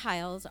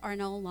Gentiles are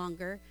no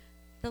longer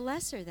the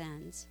lesser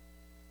thans.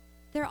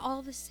 They're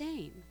all the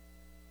same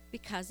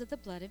because of the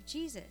blood of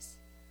Jesus.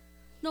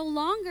 No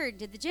longer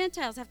did the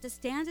Gentiles have to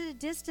stand at a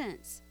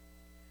distance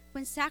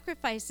when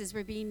sacrifices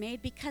were being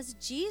made, because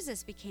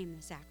Jesus became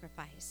the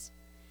sacrifice,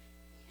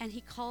 and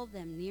he called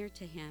them near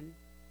to him.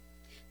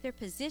 Their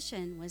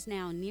position was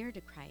now near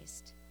to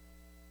Christ.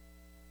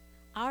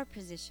 Our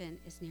position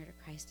is near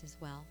to Christ as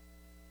well.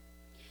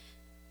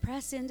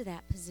 Press into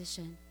that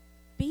position.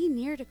 Be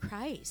near to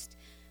Christ.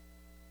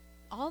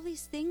 All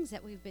these things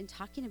that we've been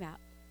talking about,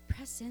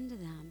 press into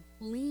them.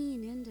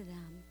 Lean into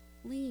them.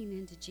 Lean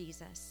into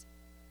Jesus.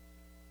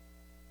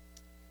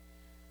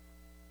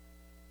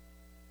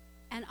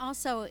 And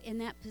also in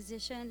that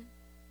position,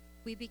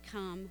 we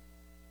become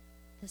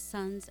the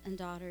sons and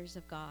daughters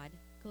of God.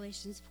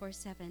 Galatians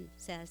 4:7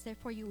 says,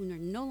 therefore you are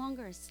no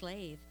longer a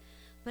slave,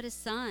 but a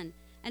son.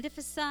 And if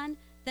a son,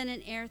 then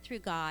an heir through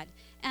God.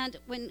 And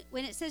when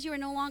it says you are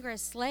no longer a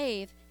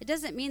slave, it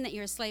doesn't mean that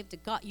you're a slave to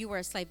God. You were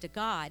a slave to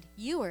God.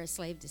 You were a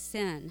slave to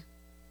sin.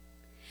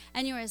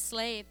 And you are a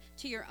slave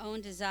to your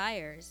own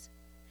desires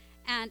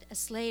and a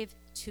slave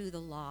to the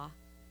law.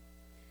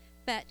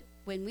 But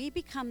when we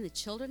become the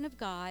children of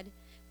God,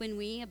 when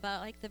we,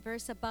 like the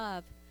verse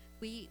above,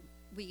 we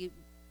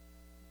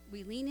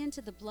lean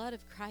into the blood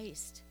of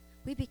Christ,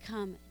 we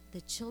become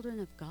the children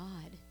of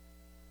God.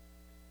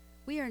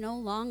 We are no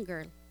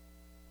longer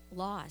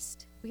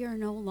lost. We are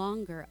no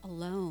longer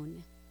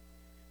alone.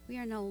 We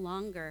are no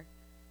longer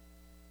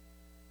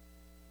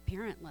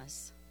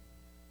parentless,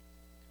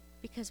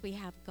 because we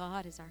have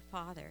God as our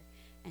Father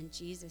and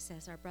Jesus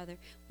as our brother.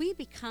 We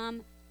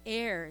become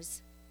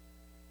heirs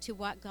to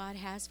what God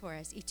has for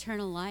us,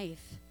 eternal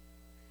life.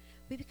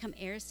 We become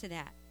heirs to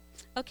that.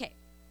 Okay.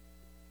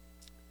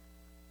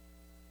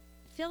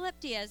 Philip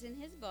Diaz, in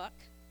his book,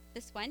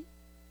 this one,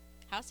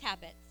 House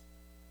Habits,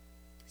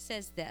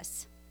 says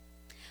this: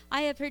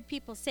 I have heard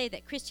people say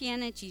that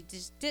Christianity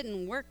just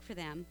didn't work for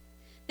them.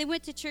 They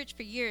went to church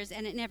for years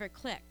and it never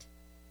clicked.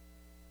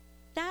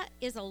 That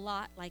is a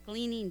lot like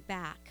leaning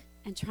back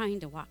and trying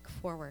to walk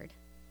forward.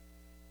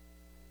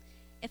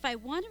 If I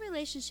want a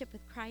relationship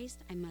with Christ,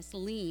 I must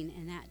lean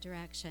in that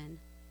direction.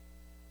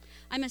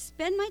 I must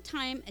spend my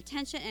time,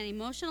 attention, and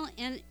emotional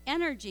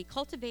energy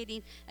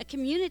cultivating a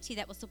community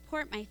that will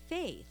support my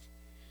faith,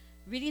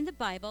 reading the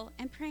Bible,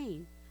 and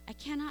praying. I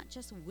cannot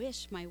just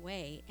wish my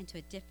way into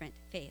a different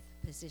faith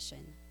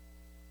position.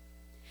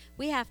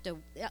 We have to,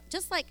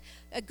 just like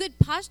a good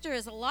posture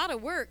is a lot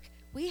of work,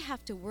 we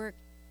have to work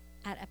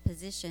at a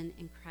position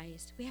in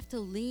Christ. We have to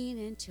lean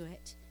into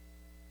it.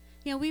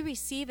 We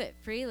receive it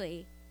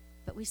freely,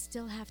 but we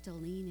still have to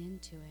lean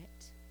into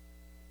it.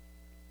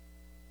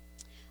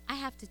 I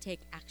have to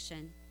take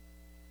action.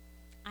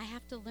 I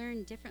have to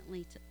learn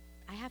differently.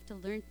 I have to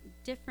learn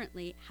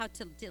differently how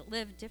to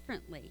live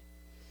differently.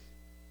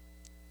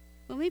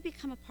 When we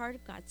become a part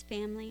of God's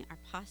family, our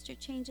posture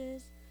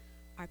changes,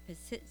 our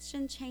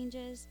position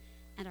changes,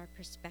 and our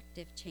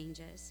perspective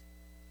changes.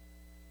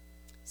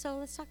 So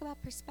let's talk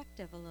about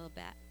perspective a little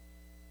bit.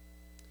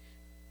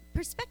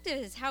 Perspective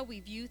is how we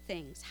view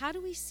things. How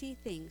do we see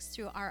things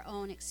through our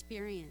own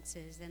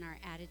experiences and our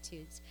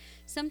attitudes?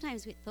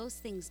 Sometimes those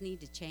things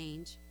need to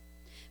change.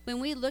 When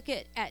we look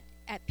at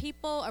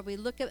people, or we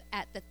look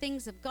at the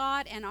things of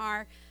God, and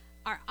our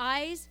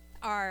eyes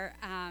are,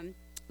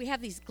 we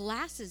have these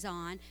glasses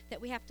on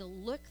that we have to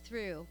look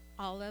through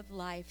all of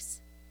life's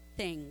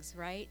things,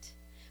 right?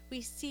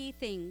 We see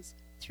things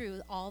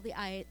through all the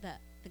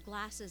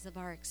glasses of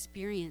our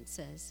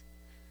experiences.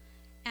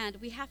 And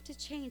we have to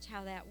change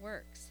how that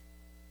works.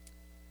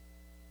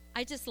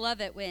 I just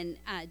love it when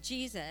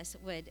Jesus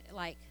would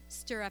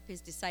stir up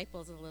his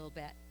disciples a little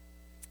bit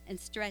and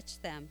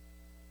stretch them.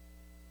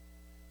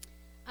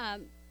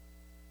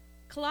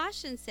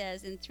 Colossians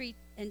says in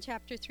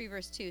chapter 3,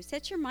 verse 2,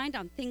 set your mind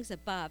on things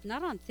above,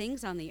 not on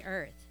things on the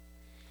earth.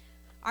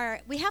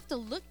 We have to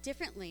look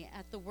differently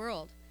at the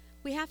world.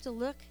 We have to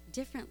look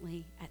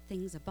differently at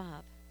things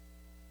above.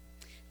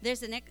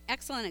 There's an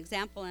excellent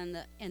example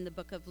in the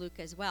book of Luke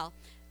as well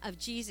of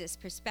Jesus'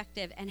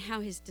 perspective and how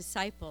his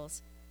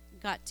disciples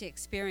got to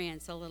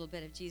experience a little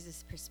bit of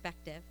Jesus'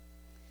 perspective.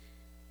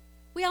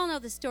 We all know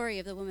the story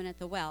of the woman at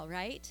the well,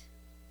 right?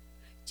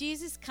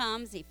 Jesus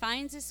comes, he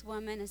finds this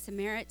woman, a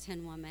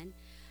Samaritan woman,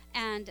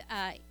 and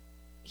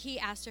he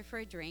asked her for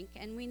a drink,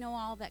 and we know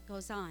all that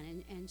goes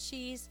on. And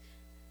she's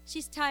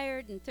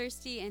tired and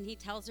thirsty, and he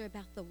tells her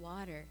about the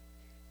water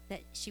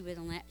that she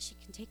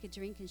can take a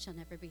drink and she'll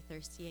never be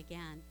thirsty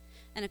again.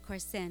 And of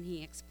course, then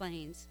he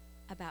explains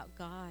about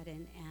God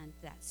and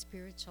that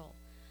spiritual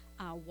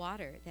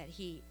water that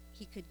he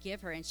could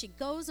give her. And she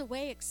goes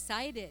away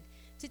excited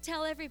to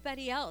tell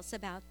everybody else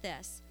about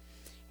this.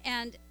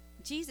 And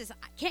Jesus,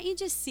 can't you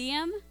just see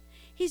him?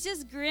 He's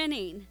just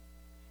grinning.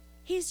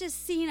 He's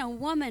just seen a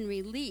woman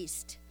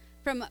released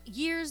from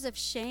years of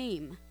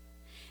shame.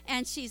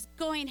 And she's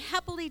going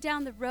happily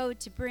down the road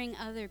to bring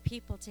other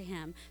people to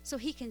him so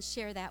he can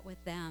share that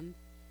with them.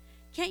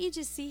 Can't you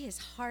just see his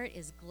heart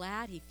is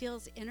glad? He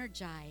feels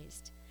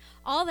energized.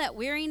 All that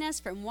weariness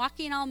from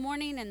walking all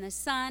morning in the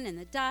sun and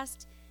the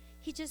dust,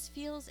 he just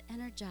feels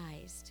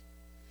energized.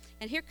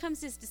 And here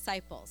comes his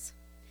disciples.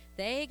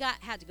 They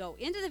had to go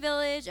into the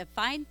village and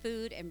find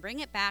food and bring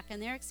it back,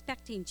 and they're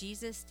expecting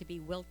Jesus to be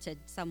wilted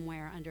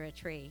somewhere under a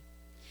tree.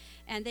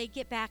 And they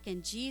get back,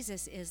 and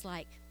Jesus is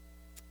like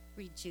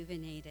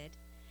rejuvenated.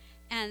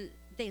 And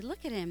they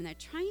look at him, and they're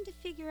trying to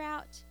figure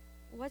out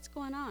what's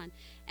going on.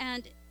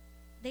 And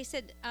they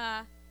said,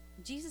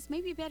 Jesus,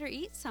 maybe you better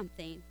eat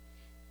something.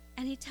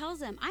 And he tells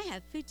them, I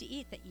have food to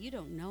eat that you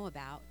don't know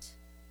about.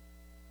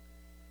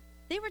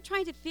 They were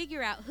trying to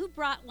figure out who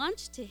brought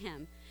lunch to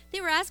him. They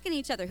were asking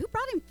each other, who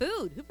brought him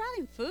food? Who brought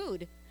him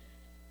food?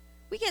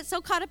 We get so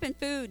caught up in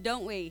food,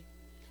 don't we?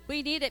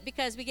 We need it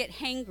because we get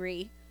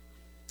hangry.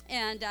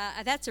 And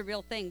that's a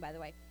real thing, by the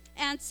way.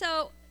 And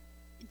so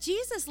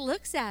Jesus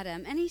looks at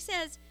him and he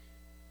says,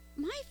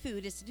 my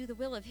food is to do the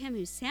will of him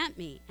who sent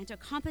me and to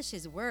accomplish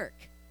his work.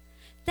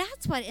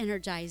 That's what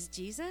energized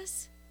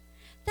Jesus.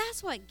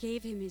 That's what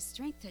gave him his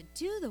strength to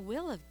do the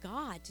will of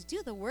God, to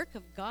do the work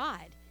of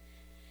God.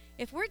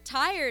 If we're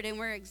tired and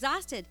we're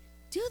exhausted,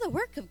 do the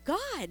work of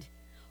God.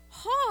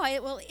 Oh,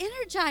 it will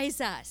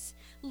energize us.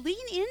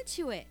 Lean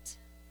into it.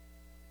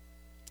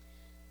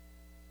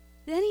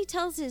 Then he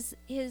tells his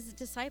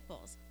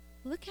disciples,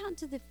 look out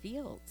into the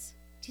fields.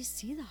 Do you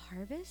see the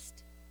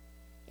harvest?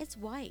 It's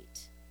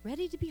white,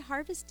 ready to be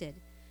harvested.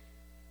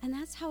 And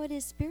that's how it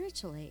is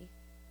spiritually.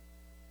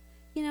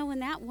 You know, when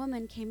that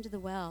woman came to the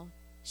well,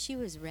 she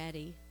was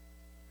ready.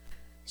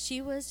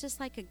 She was just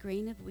like a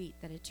grain of wheat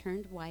that had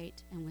turned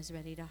white and was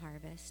ready to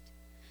harvest.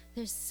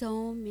 There's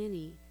so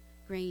many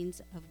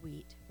grains of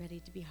wheat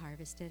ready to be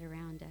harvested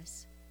around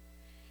us.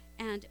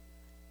 And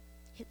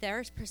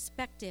their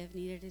perspective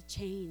needed to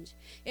change.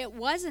 It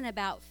wasn't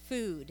about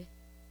food.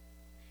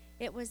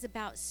 It was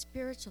about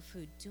spiritual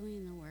food,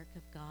 doing the work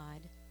of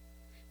God,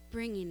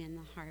 bringing in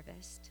the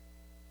harvest.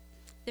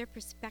 Their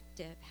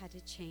perspective had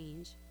to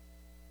change.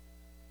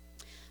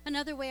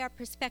 Another way our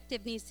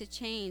perspective needs to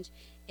change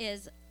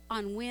is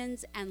on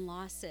wins and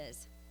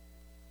losses.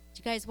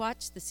 Did you guys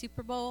watch the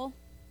Super Bowl?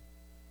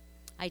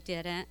 I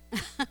didn't.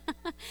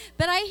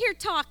 But I hear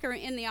talk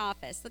in the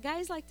office. The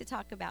guys like to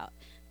talk about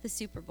the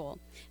Super Bowl.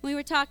 We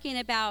were talking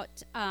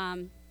about,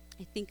 I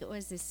think it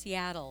was the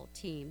Seattle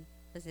team.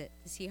 Was it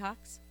the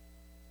Seahawks?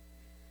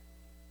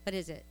 What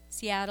is it?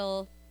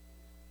 Seattle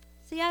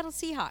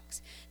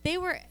Seahawks. They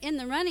were in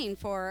the running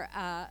for,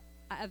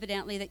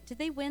 evidently, did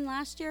they win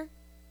last year?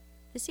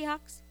 The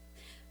Seahawks?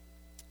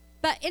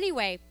 But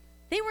anyway,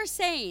 they were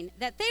saying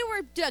that they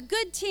were a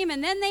good team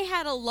and then they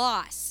had a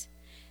loss.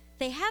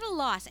 They had a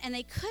loss and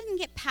they couldn't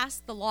get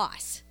past the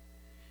loss.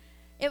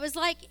 It was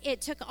like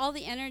it took all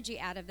the energy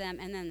out of them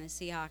and then the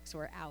Seahawks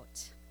were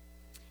out.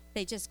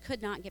 They just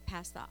could not get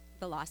past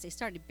the loss. They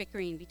started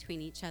bickering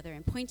between each other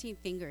and pointing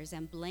fingers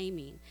and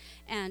blaming.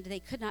 And they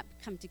could not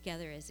come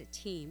together as a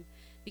team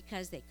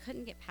because they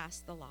couldn't get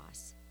past the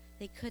loss.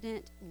 They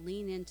couldn't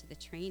lean into the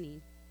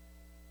training.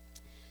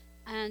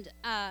 And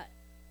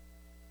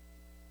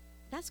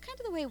that's kind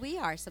of the way we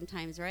are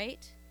sometimes,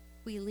 right?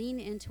 We lean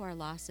into our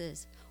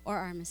losses or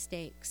our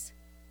mistakes.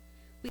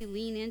 We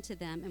lean into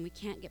them and we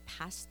can't get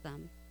past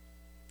them.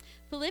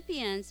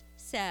 Philippians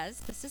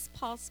says, this is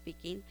Paul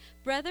speaking,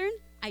 brethren,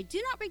 I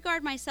do not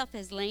regard myself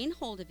as laying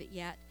hold of it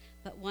yet,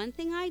 but one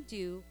thing I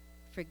do,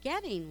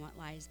 forgetting what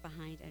lies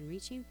behind and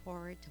reaching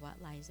forward to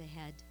what lies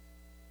ahead.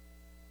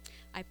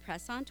 I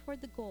press on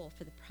toward the goal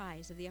for the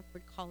prize of the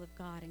upward call of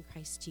God in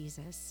Christ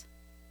Jesus.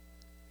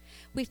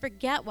 We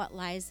forget what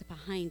lies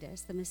behind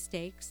us, the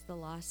mistakes, the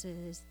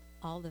losses,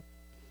 all the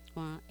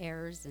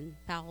errors and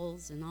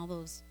fouls and all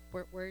those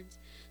words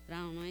that I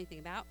don't know anything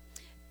about.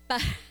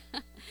 But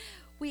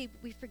we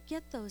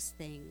forget those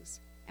things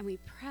and we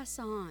press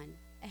on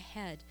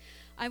ahead.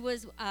 I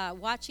was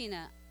watching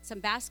some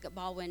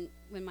basketball when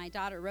my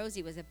daughter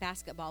Rosie was a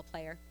basketball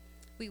player.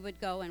 We would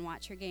go and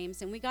watch her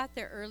games, and we got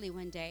there early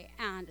one day,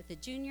 and the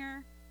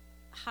junior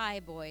high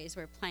boys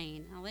were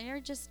playing. Now,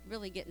 they're just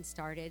really getting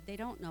started. They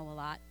don't know a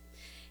lot.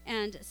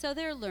 And so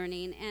they're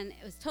learning, and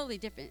it was totally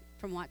different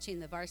from watching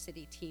the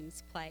varsity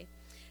teams play.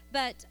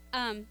 But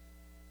the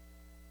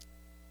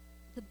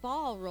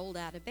ball rolled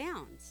out of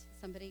bounds.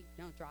 Somebody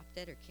dropped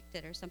it or kicked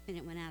it or something.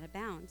 It went out of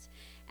bounds.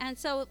 And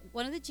so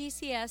one of the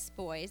GCS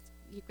boys,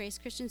 Grace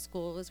Christian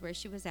School is where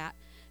she was at,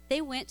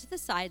 they went to the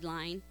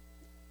sideline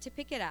to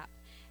pick it up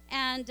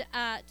and to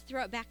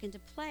throw it back into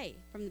play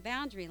from the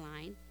boundary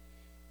line.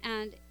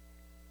 And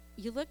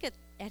you look at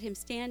him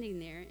standing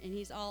there, and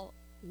he's all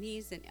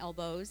knees and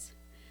elbows,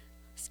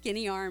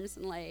 skinny arms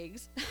and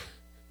legs.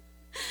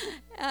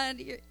 and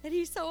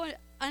he's so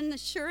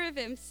unsure of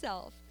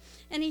himself.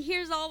 And he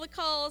hears all the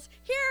calls,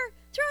 here,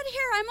 throw it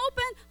here, I'm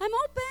open.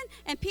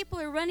 And people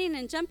are running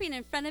and jumping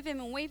in front of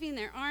him and waving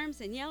their arms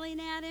and yelling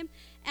at him.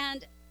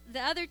 And the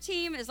other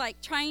team is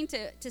like trying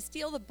to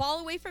steal the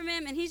ball away from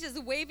him, and he's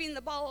just waving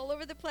the ball all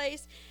over the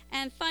place.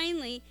 And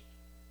finally,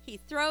 he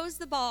throws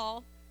the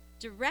ball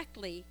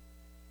directly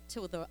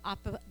to the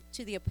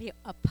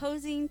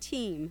opposing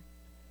team.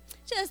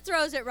 Just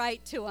throws it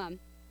right to him.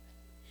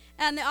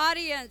 And the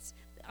audience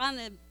on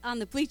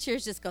the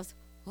bleachers just goes,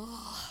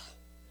 oh.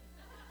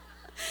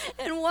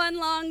 In one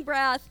long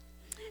breath.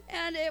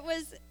 And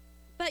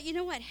but you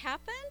know what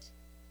happened?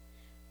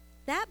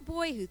 That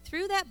boy who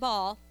threw that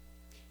ball,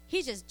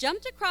 he just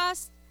jumped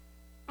across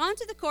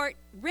onto the court,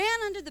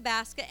 ran under the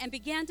basket, and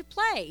began to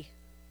play.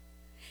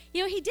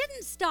 He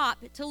didn't stop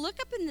to look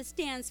up in the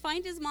stands,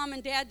 find his mom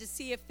and dad to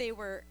see if they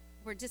were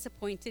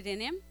disappointed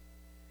in him.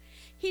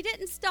 He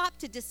didn't stop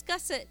to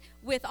discuss it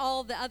with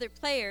all the other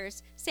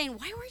players, saying,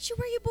 why weren't you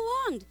where you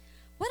belonged?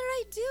 What did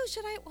I do?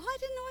 I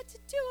didn't know what to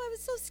do. I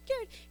was so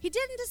scared. He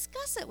didn't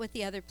discuss it with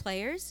the other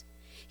players.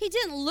 He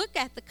didn't look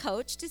at the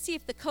coach to see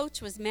if the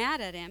coach was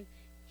mad at him.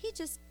 He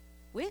just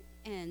went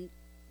and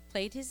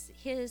played his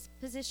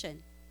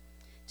position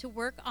to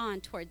work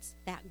on towards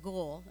that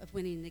goal of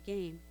winning the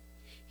game.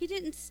 He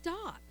didn't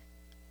stop.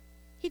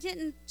 He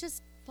didn't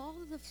just fall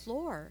to the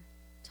floor,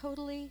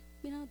 totally,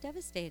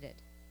 devastated,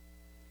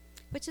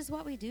 which is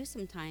what we do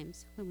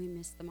sometimes when we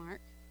miss the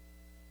mark.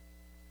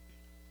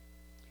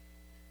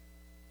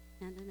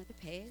 And another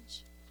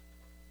page.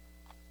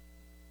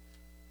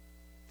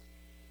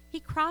 He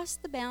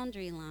crossed the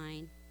boundary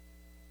line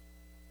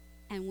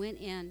and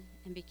went in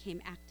and became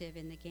active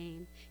in the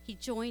game. He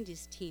joined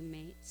his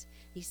teammates.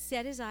 He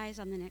set his eyes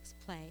on the next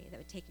play that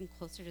would take him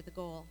closer to the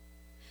goal.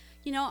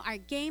 Our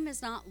game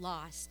is not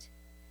lost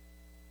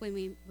when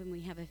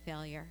we have a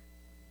failure.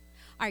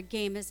 Our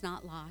game is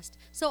not lost.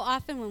 So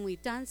often when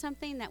we've done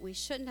something that we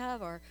shouldn't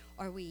have, or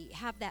we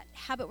have that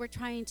habit we're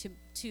trying to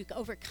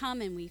overcome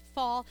and we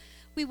fall,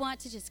 we want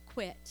to just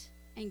quit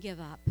and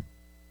give up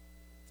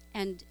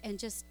and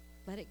just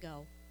let it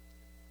go.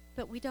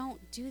 But we don't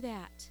do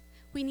that.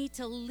 We need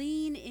to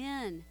lean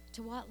in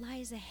to what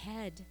lies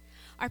ahead.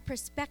 Our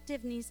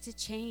perspective needs to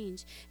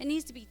change. It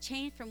needs to be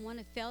changed from one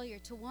of failure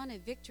to one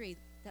of victory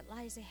that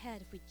lies ahead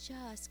if we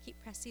just keep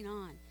pressing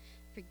on,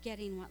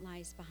 forgetting what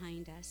lies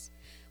behind us.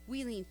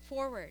 We lean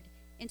forward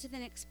into the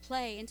next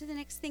play, into the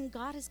next thing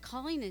God is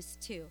calling us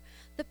to,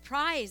 the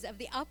prize of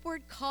the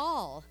upward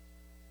call,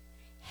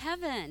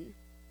 heaven,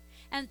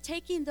 and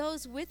taking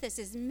those with us,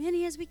 as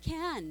many as we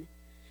can,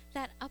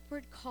 that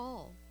upward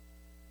call.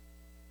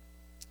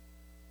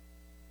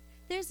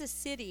 There's a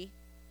city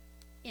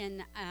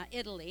in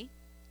Italy,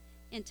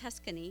 in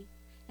Tuscany,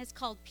 and it's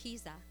called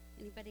Pisa.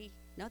 Anybody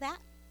know that?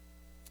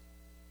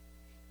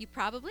 You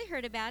probably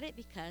heard about it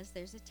because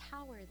there's a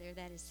tower there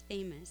that is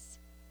famous.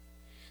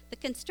 The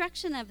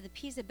construction of the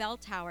Pisa Bell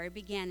Tower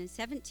began in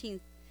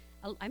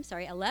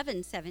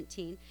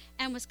 1117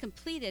 and was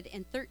completed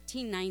in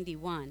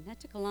 1391. That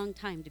took a long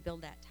time to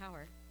build that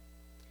tower.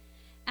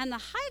 And the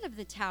height of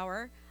the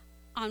tower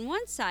on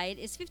one side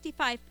is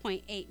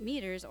 55.8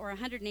 meters, or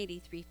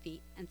 183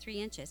 feet and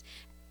 3 inches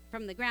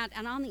from the ground.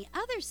 And on the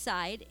other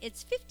side,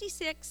 it's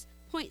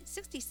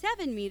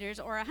 56.67 meters,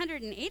 or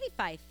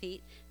 185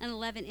 feet and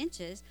 11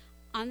 inches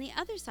on the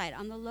other side,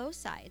 on the low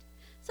side.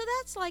 So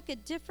that's like a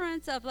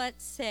difference of,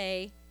 let's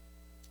say,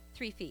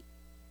 3 feet.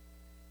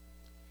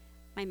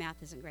 My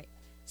math isn't great.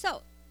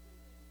 So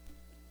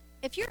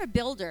if you're a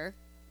builder,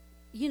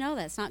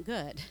 that's not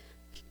good.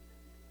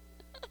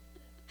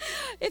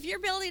 If you're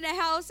building a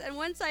house and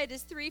one side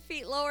is 3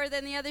 feet lower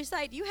than the other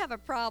side, you have a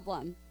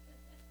problem.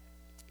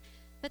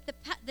 But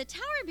the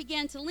tower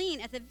began to lean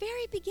at the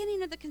very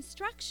beginning of the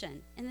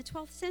construction in the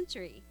 12th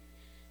century.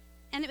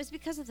 And it was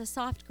because of the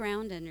soft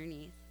ground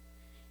underneath.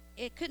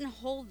 It couldn't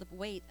hold the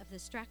weight of the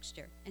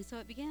structure. And so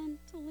it began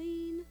to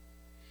lean.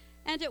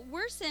 And it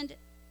worsened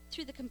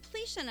through the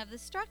completion of the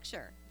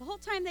structure. The whole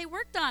time they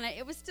worked on it,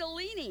 it was still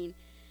leaning.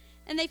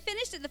 And they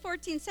finished it in the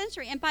 14th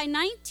century. And by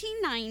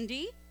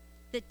 1990,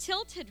 the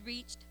tilt had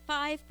reached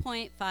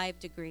 5.5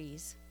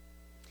 degrees.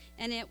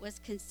 And it was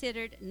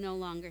considered no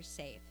longer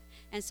safe.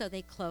 And so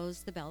they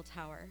closed the bell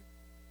tower.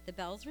 The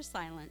bells were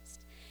silenced.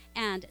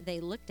 And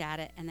they looked at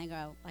it and they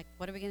go, like,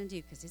 what are we going to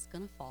do? Because it's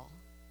going to fall.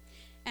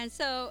 And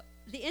so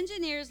the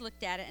engineers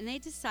looked at it and they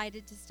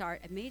decided to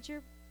start a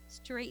major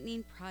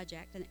straightening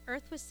project. And the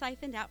earth was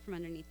siphoned out from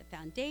underneath the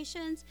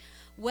foundations.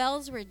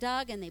 Wells were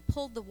dug, and they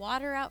pulled the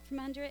water out from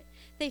under it.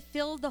 They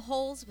filled the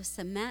holes with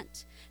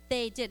cement.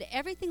 They did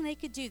everything they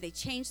could do. They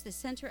changed the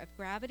center of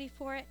gravity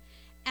for it,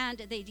 and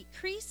they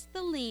decreased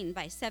the lean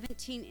by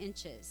 17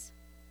 inches.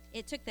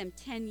 It took them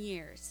 10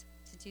 years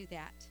to do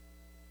that.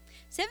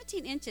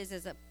 17 inches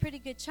is a pretty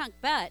good chunk,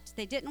 but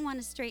they didn't want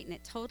to straighten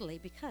it totally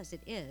because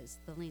it is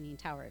the Leaning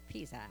Tower of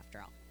Pisa, after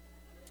all.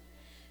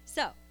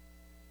 So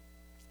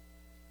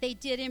they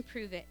did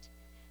improve it.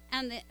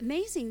 And the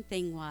amazing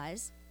thing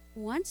was,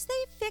 once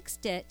they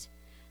fixed it,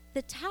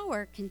 the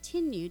tower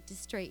continued to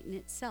straighten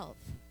itself.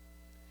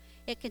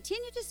 It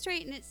continued to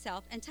straighten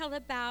itself until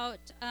about,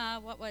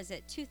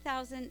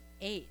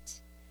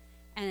 2008.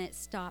 And it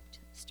stopped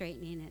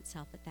straightening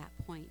itself at that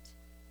point.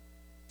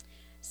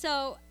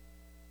 So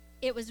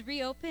it was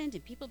reopened,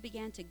 and people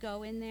began to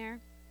go in there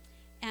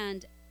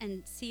and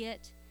see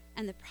it.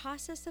 And the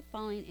process of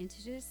falling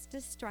into this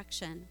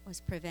destruction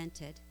was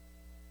prevented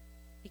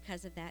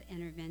because of that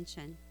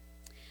intervention.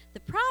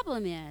 The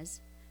problem is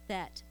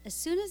that as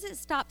soon as it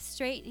stopped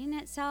straightening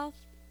itself,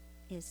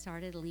 it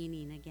started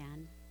leaning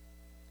again.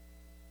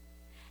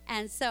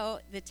 And so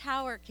the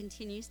tower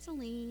continues to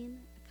lean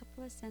a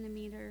couple of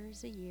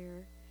centimeters a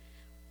year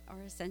or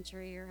a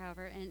century or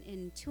however, and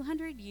in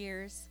 200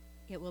 years,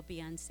 it will be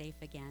unsafe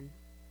again.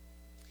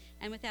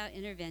 And without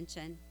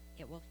intervention,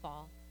 it will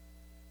fall.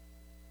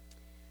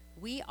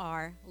 We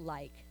are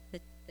like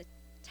the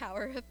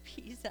Tower of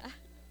Pisa.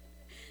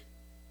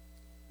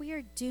 We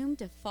are doomed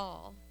to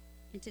fall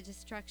into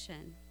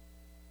destruction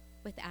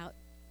without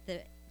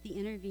the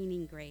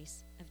intervening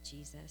grace of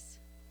Jesus.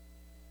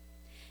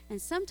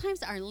 And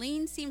sometimes our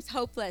lean seems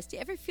hopeless. Do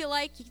you ever feel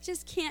like you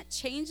just can't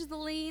change the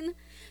lean?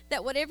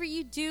 That whatever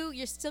you do,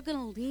 you're still going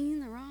to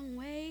lean the wrong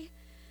way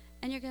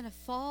and you're going to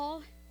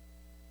fall?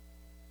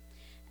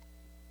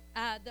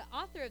 The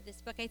author of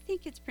this book, I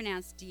think it's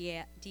pronounced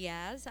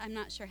Diaz. I'm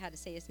not sure how to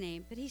say his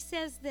name, but he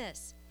says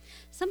this: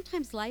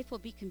 sometimes life will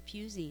be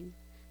confusing.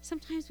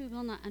 Sometimes we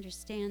will not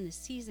understand the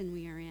season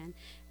we are in,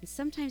 and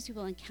sometimes we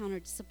will encounter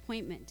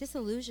disappointment,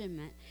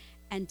 disillusionment,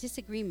 and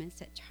disagreements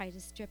that try to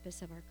strip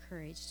us of our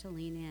courage to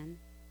lean in.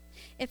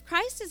 If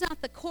Christ is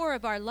not the core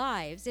of our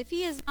lives, if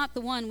he is not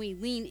the one we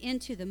lean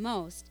into the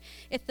most,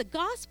 if the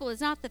gospel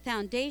is not the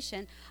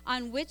foundation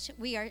on which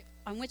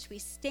we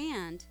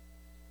stand,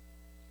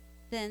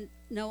 then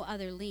no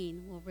other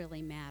lean will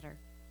really matter.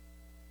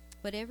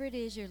 Whatever it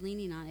is you're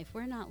leaning on, if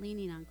we're not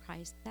leaning on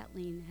Christ, that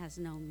lean has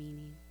no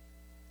meaning.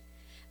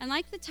 And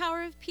like the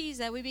Tower of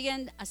Pisa, we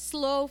begin a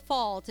slow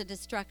fall to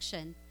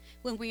destruction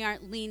when we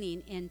aren't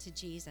leaning into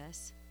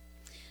Jesus.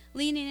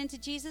 Leaning into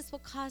Jesus will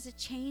cause a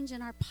change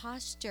in our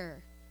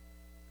posture.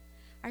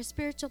 Our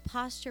spiritual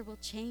posture will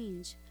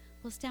change.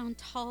 We'll stand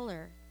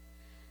taller.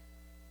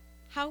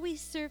 How we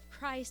serve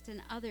Christ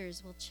and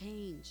others will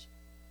change.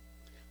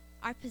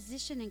 Our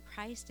position in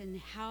Christ and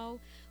how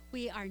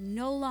we are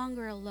no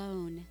longer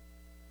alone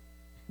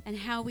and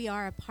how we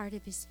are a part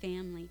of his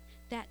family,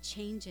 that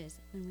changes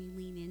when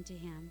we lean into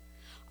him.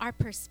 Our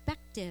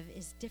perspective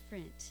is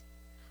different.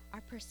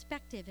 Our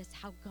perspective is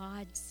how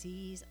God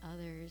sees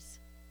others.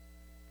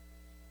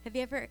 Have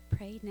you ever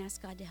prayed and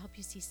asked God to help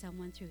you see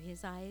someone through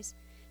his eyes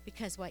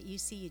because what you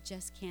see you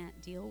just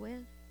can't deal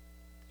with?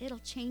 It'll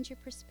change your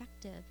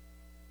perspective.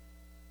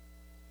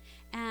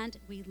 And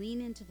we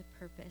lean into the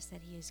purpose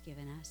that he has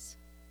given us,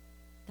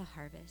 the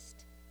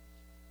harvest.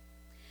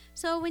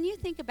 So when you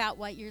think about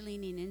what you're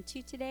leaning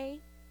into today,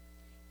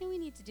 we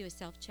need to do a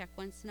self-check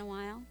once in a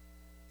while.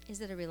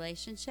 Is it a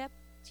relationship?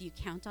 Do you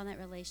count on that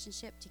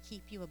relationship to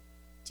keep you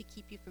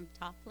from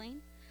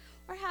toppling?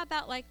 Or how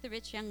about like the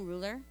rich young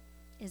ruler?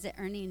 Is it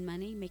earning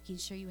money, making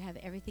sure you have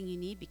everything you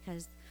need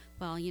because,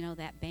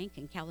 that bank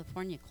in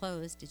California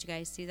closed. Did you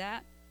guys see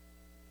that?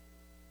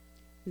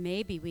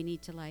 Maybe we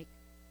need to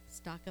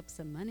stock up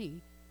some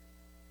money.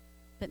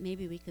 But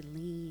maybe we could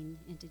lean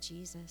into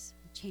Jesus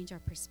and change our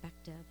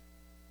perspective.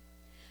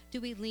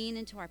 Do we lean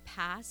into our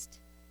past?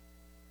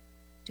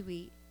 Do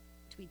we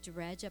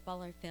dredge up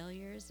all our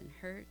failures and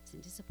hurts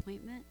and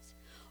disappointments?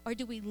 Or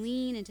do we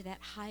lean into that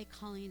high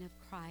calling of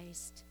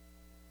Christ?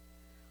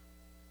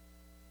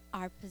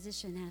 Our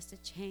position has to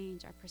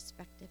change. Our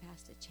perspective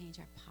has to change.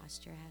 Our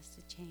posture has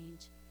to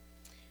change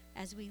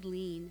as we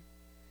lean.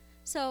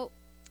 So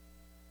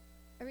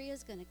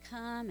Aria's going to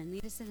come and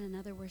lead us in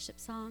another worship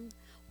song.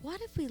 What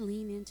if we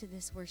lean into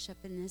this worship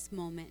in this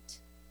moment?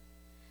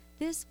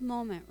 This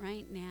moment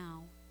right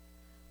now.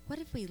 What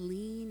if we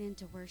lean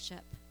into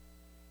worship?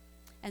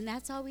 And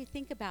that's all we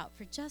think about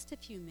for just a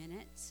few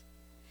minutes.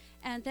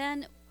 And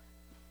then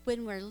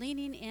when we're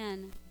leaning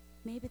in,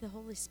 maybe the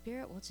Holy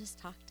Spirit will just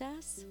talk to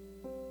us.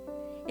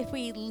 If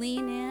we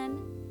lean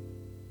in,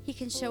 he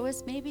can show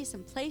us maybe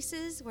some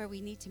places where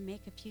we need to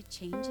make a few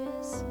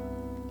changes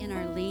in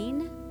our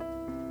lean,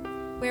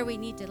 where we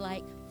need to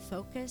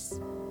focus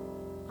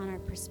on our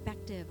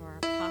perspective or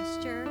our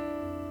posture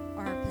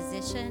or our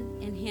position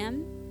in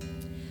him.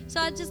 So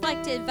I'd just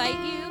like to invite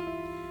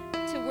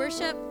you to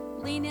worship,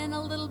 lean in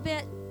a little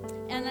bit,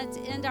 and let's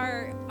end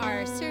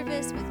our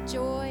service with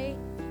joy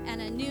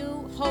and a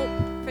new hope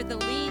for the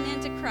lean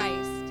into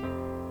Christ.